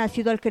hubiera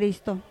nacido el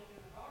Cristo.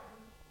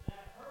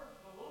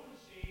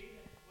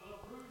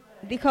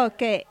 Dijo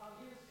que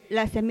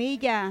la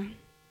semilla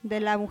de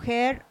la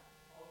mujer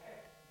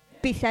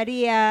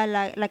pisaría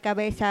la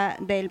cabeza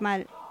del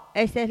mal.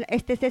 Esta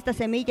es esta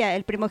semilla,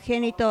 el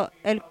primogénito,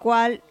 el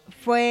cual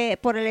fue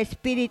por el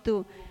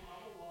Espíritu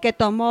que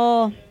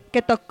tocó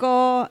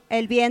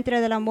el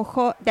vientre de la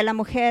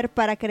mujer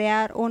para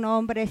crear un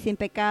hombre sin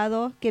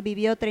pecado que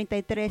vivió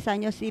 33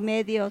 años y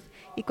medio.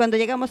 Y cuando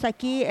llegamos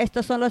aquí,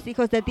 estos son los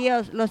hijos de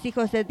Dios. Los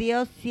hijos de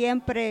Dios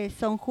siempre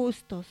son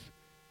justos.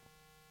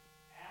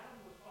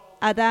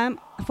 Adán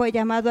fue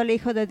llamado el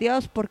hijo de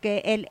Dios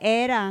porque él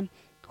era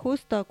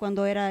justo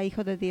cuando era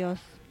hijo de Dios.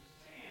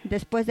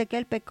 Después de que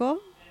él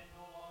pecó,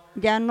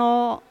 ya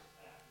no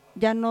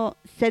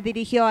se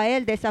dirigió a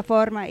él de esa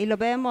forma, y lo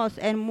vemos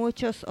en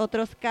muchos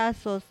otros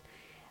casos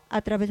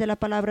a través de la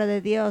palabra de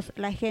Dios.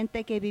 La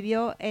gente que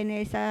vivió en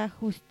esa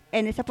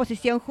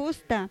posición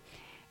justa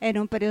en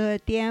un periodo de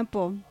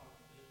tiempo.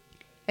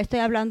 Estoy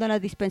hablando en la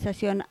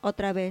dispensación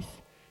otra vez.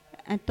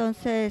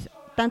 Entonces,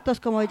 tantos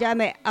como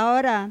llame,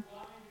 ahora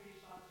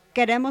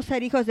queremos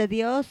ser hijos de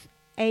Dios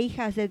e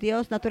hijas de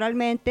Dios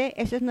naturalmente.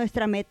 Esa es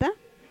nuestra meta.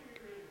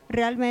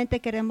 ¿Realmente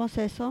queremos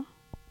eso?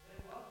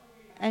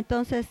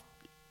 Entonces,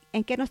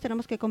 ¿en qué nos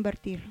tenemos que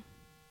convertir?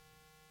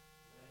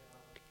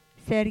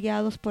 Ser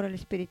guiados por el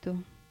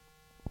Espíritu.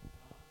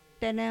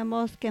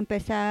 Tenemos que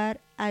empezar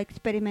a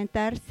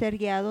experimentar ser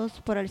guiados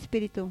por el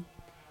Espíritu.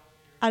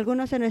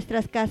 Algunos en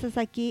nuestras casas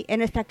aquí, en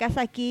nuestra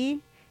casa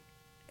aquí,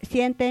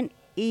 sienten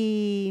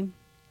y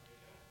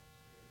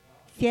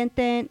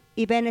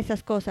ven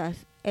esas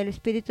cosas. El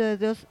Espíritu de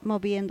Dios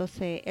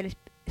moviéndose.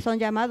 Son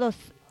llamados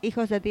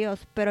hijos de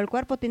Dios, pero el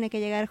cuerpo tiene que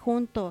llegar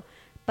junto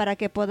para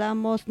que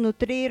podamos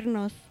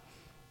nutrirnos.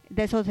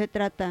 De eso se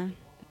trata.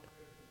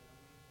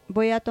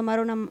 Voy a tomar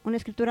una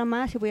escritura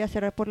más y voy a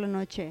cerrar por la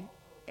noche.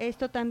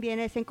 Esto también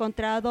es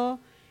encontrado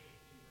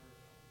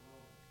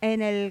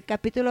en el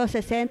capítulo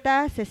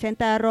 60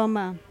 de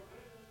Roma.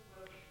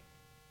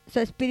 Su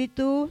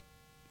espíritu,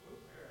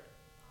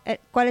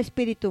 ¿cuál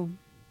espíritu?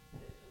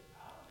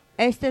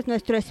 Este es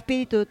nuestro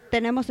espíritu.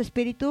 ¿Tenemos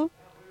espíritu?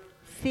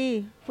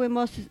 Sí,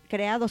 fuimos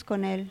creados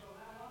con él.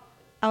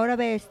 Ahora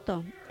ve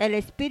esto. El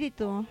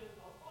espíritu,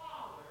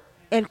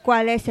 el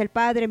cual es el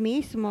Padre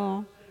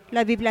mismo.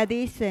 La Biblia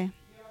dice,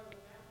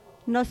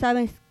 ¿no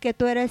sabes que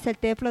tú eres el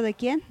templo de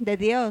quién? De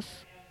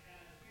Dios.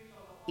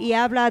 Y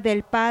habla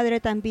del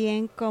Padre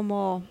también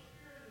como,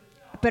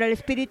 pero el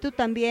Espíritu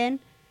también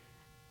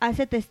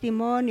hace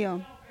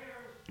testimonio.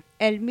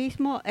 El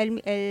mismo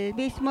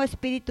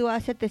Espíritu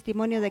hace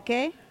testimonio de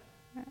qué?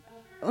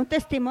 Un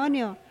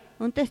testimonio,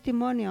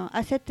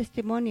 hace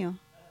testimonio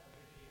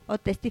o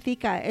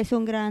testifica. Es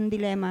un gran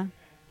dilema,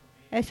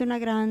 es una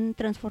gran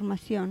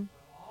transformación.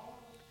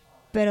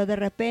 Pero de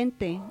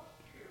repente,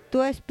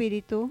 tu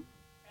espíritu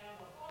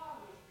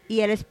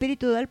y el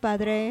Espíritu del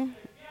Padre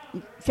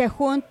se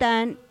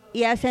juntan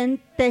y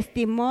hacen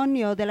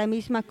testimonio de la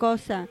misma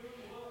cosa.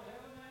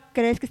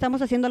 ¿Crees que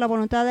estamos haciendo la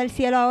voluntad del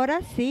cielo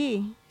ahora?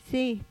 Sí,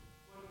 sí.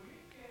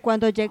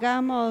 Cuando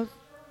llegamos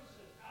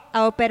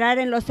a operar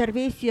en los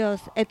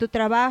servicios, en tu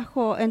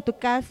trabajo, en tu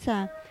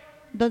casa,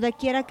 donde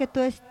quiera que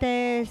tú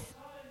estés,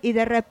 y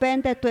de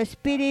repente tu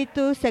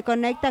espíritu se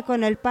conecta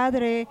con el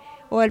Padre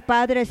o el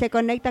Padre se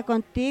conecta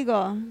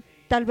contigo,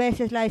 tal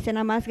vez es la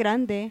escena más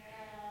grande.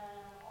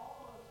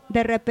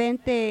 De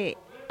repente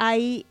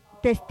hay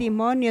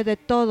testimonio de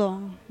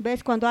todo.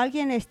 ¿Ves? Cuando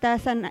alguien es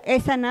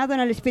sanado en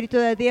el Espíritu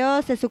de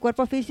Dios, en su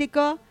cuerpo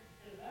físico,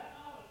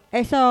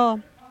 eso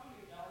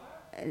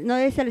no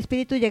es el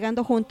Espíritu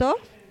llegando juntos.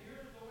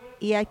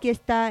 Y aquí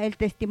está el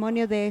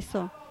testimonio de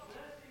eso.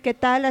 ¿Qué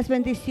tal las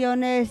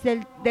bendiciones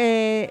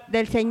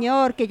del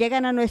Señor que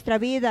llegan a nuestra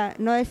vida?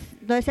 No es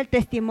el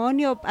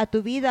testimonio a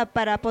tu vida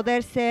para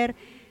poder ser,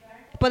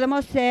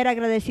 podemos ser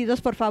agradecidos,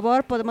 por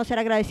favor, podemos ser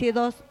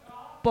agradecidos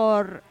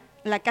por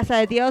la casa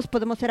de Dios,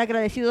 podemos ser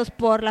agradecidos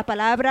por la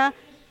palabra,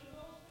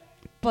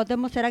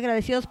 podemos ser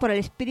agradecidos por el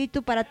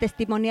Espíritu para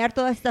testimoniar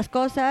todas estas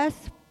cosas,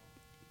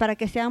 para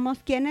que seamos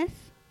 ¿quiénes?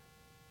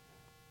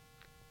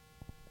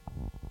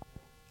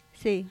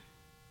 Sí.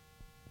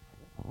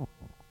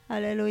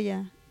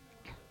 Aleluya.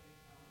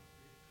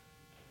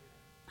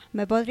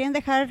 ¿Me podrían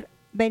dejar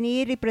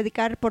venir y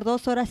predicar por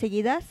 2 horas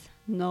seguidas?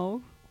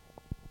 No.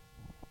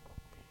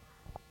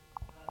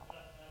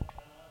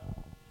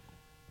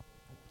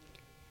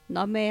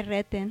 No me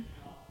reten.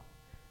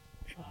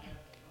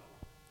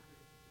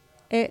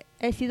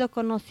 He sido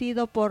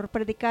conocido por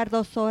predicar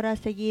 2 horas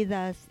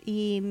seguidas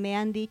y me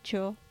han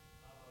dicho,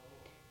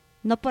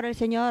 no por el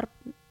Señor,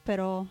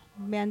 pero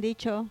me han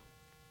dicho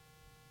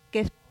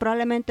que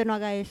probablemente no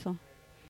haga eso.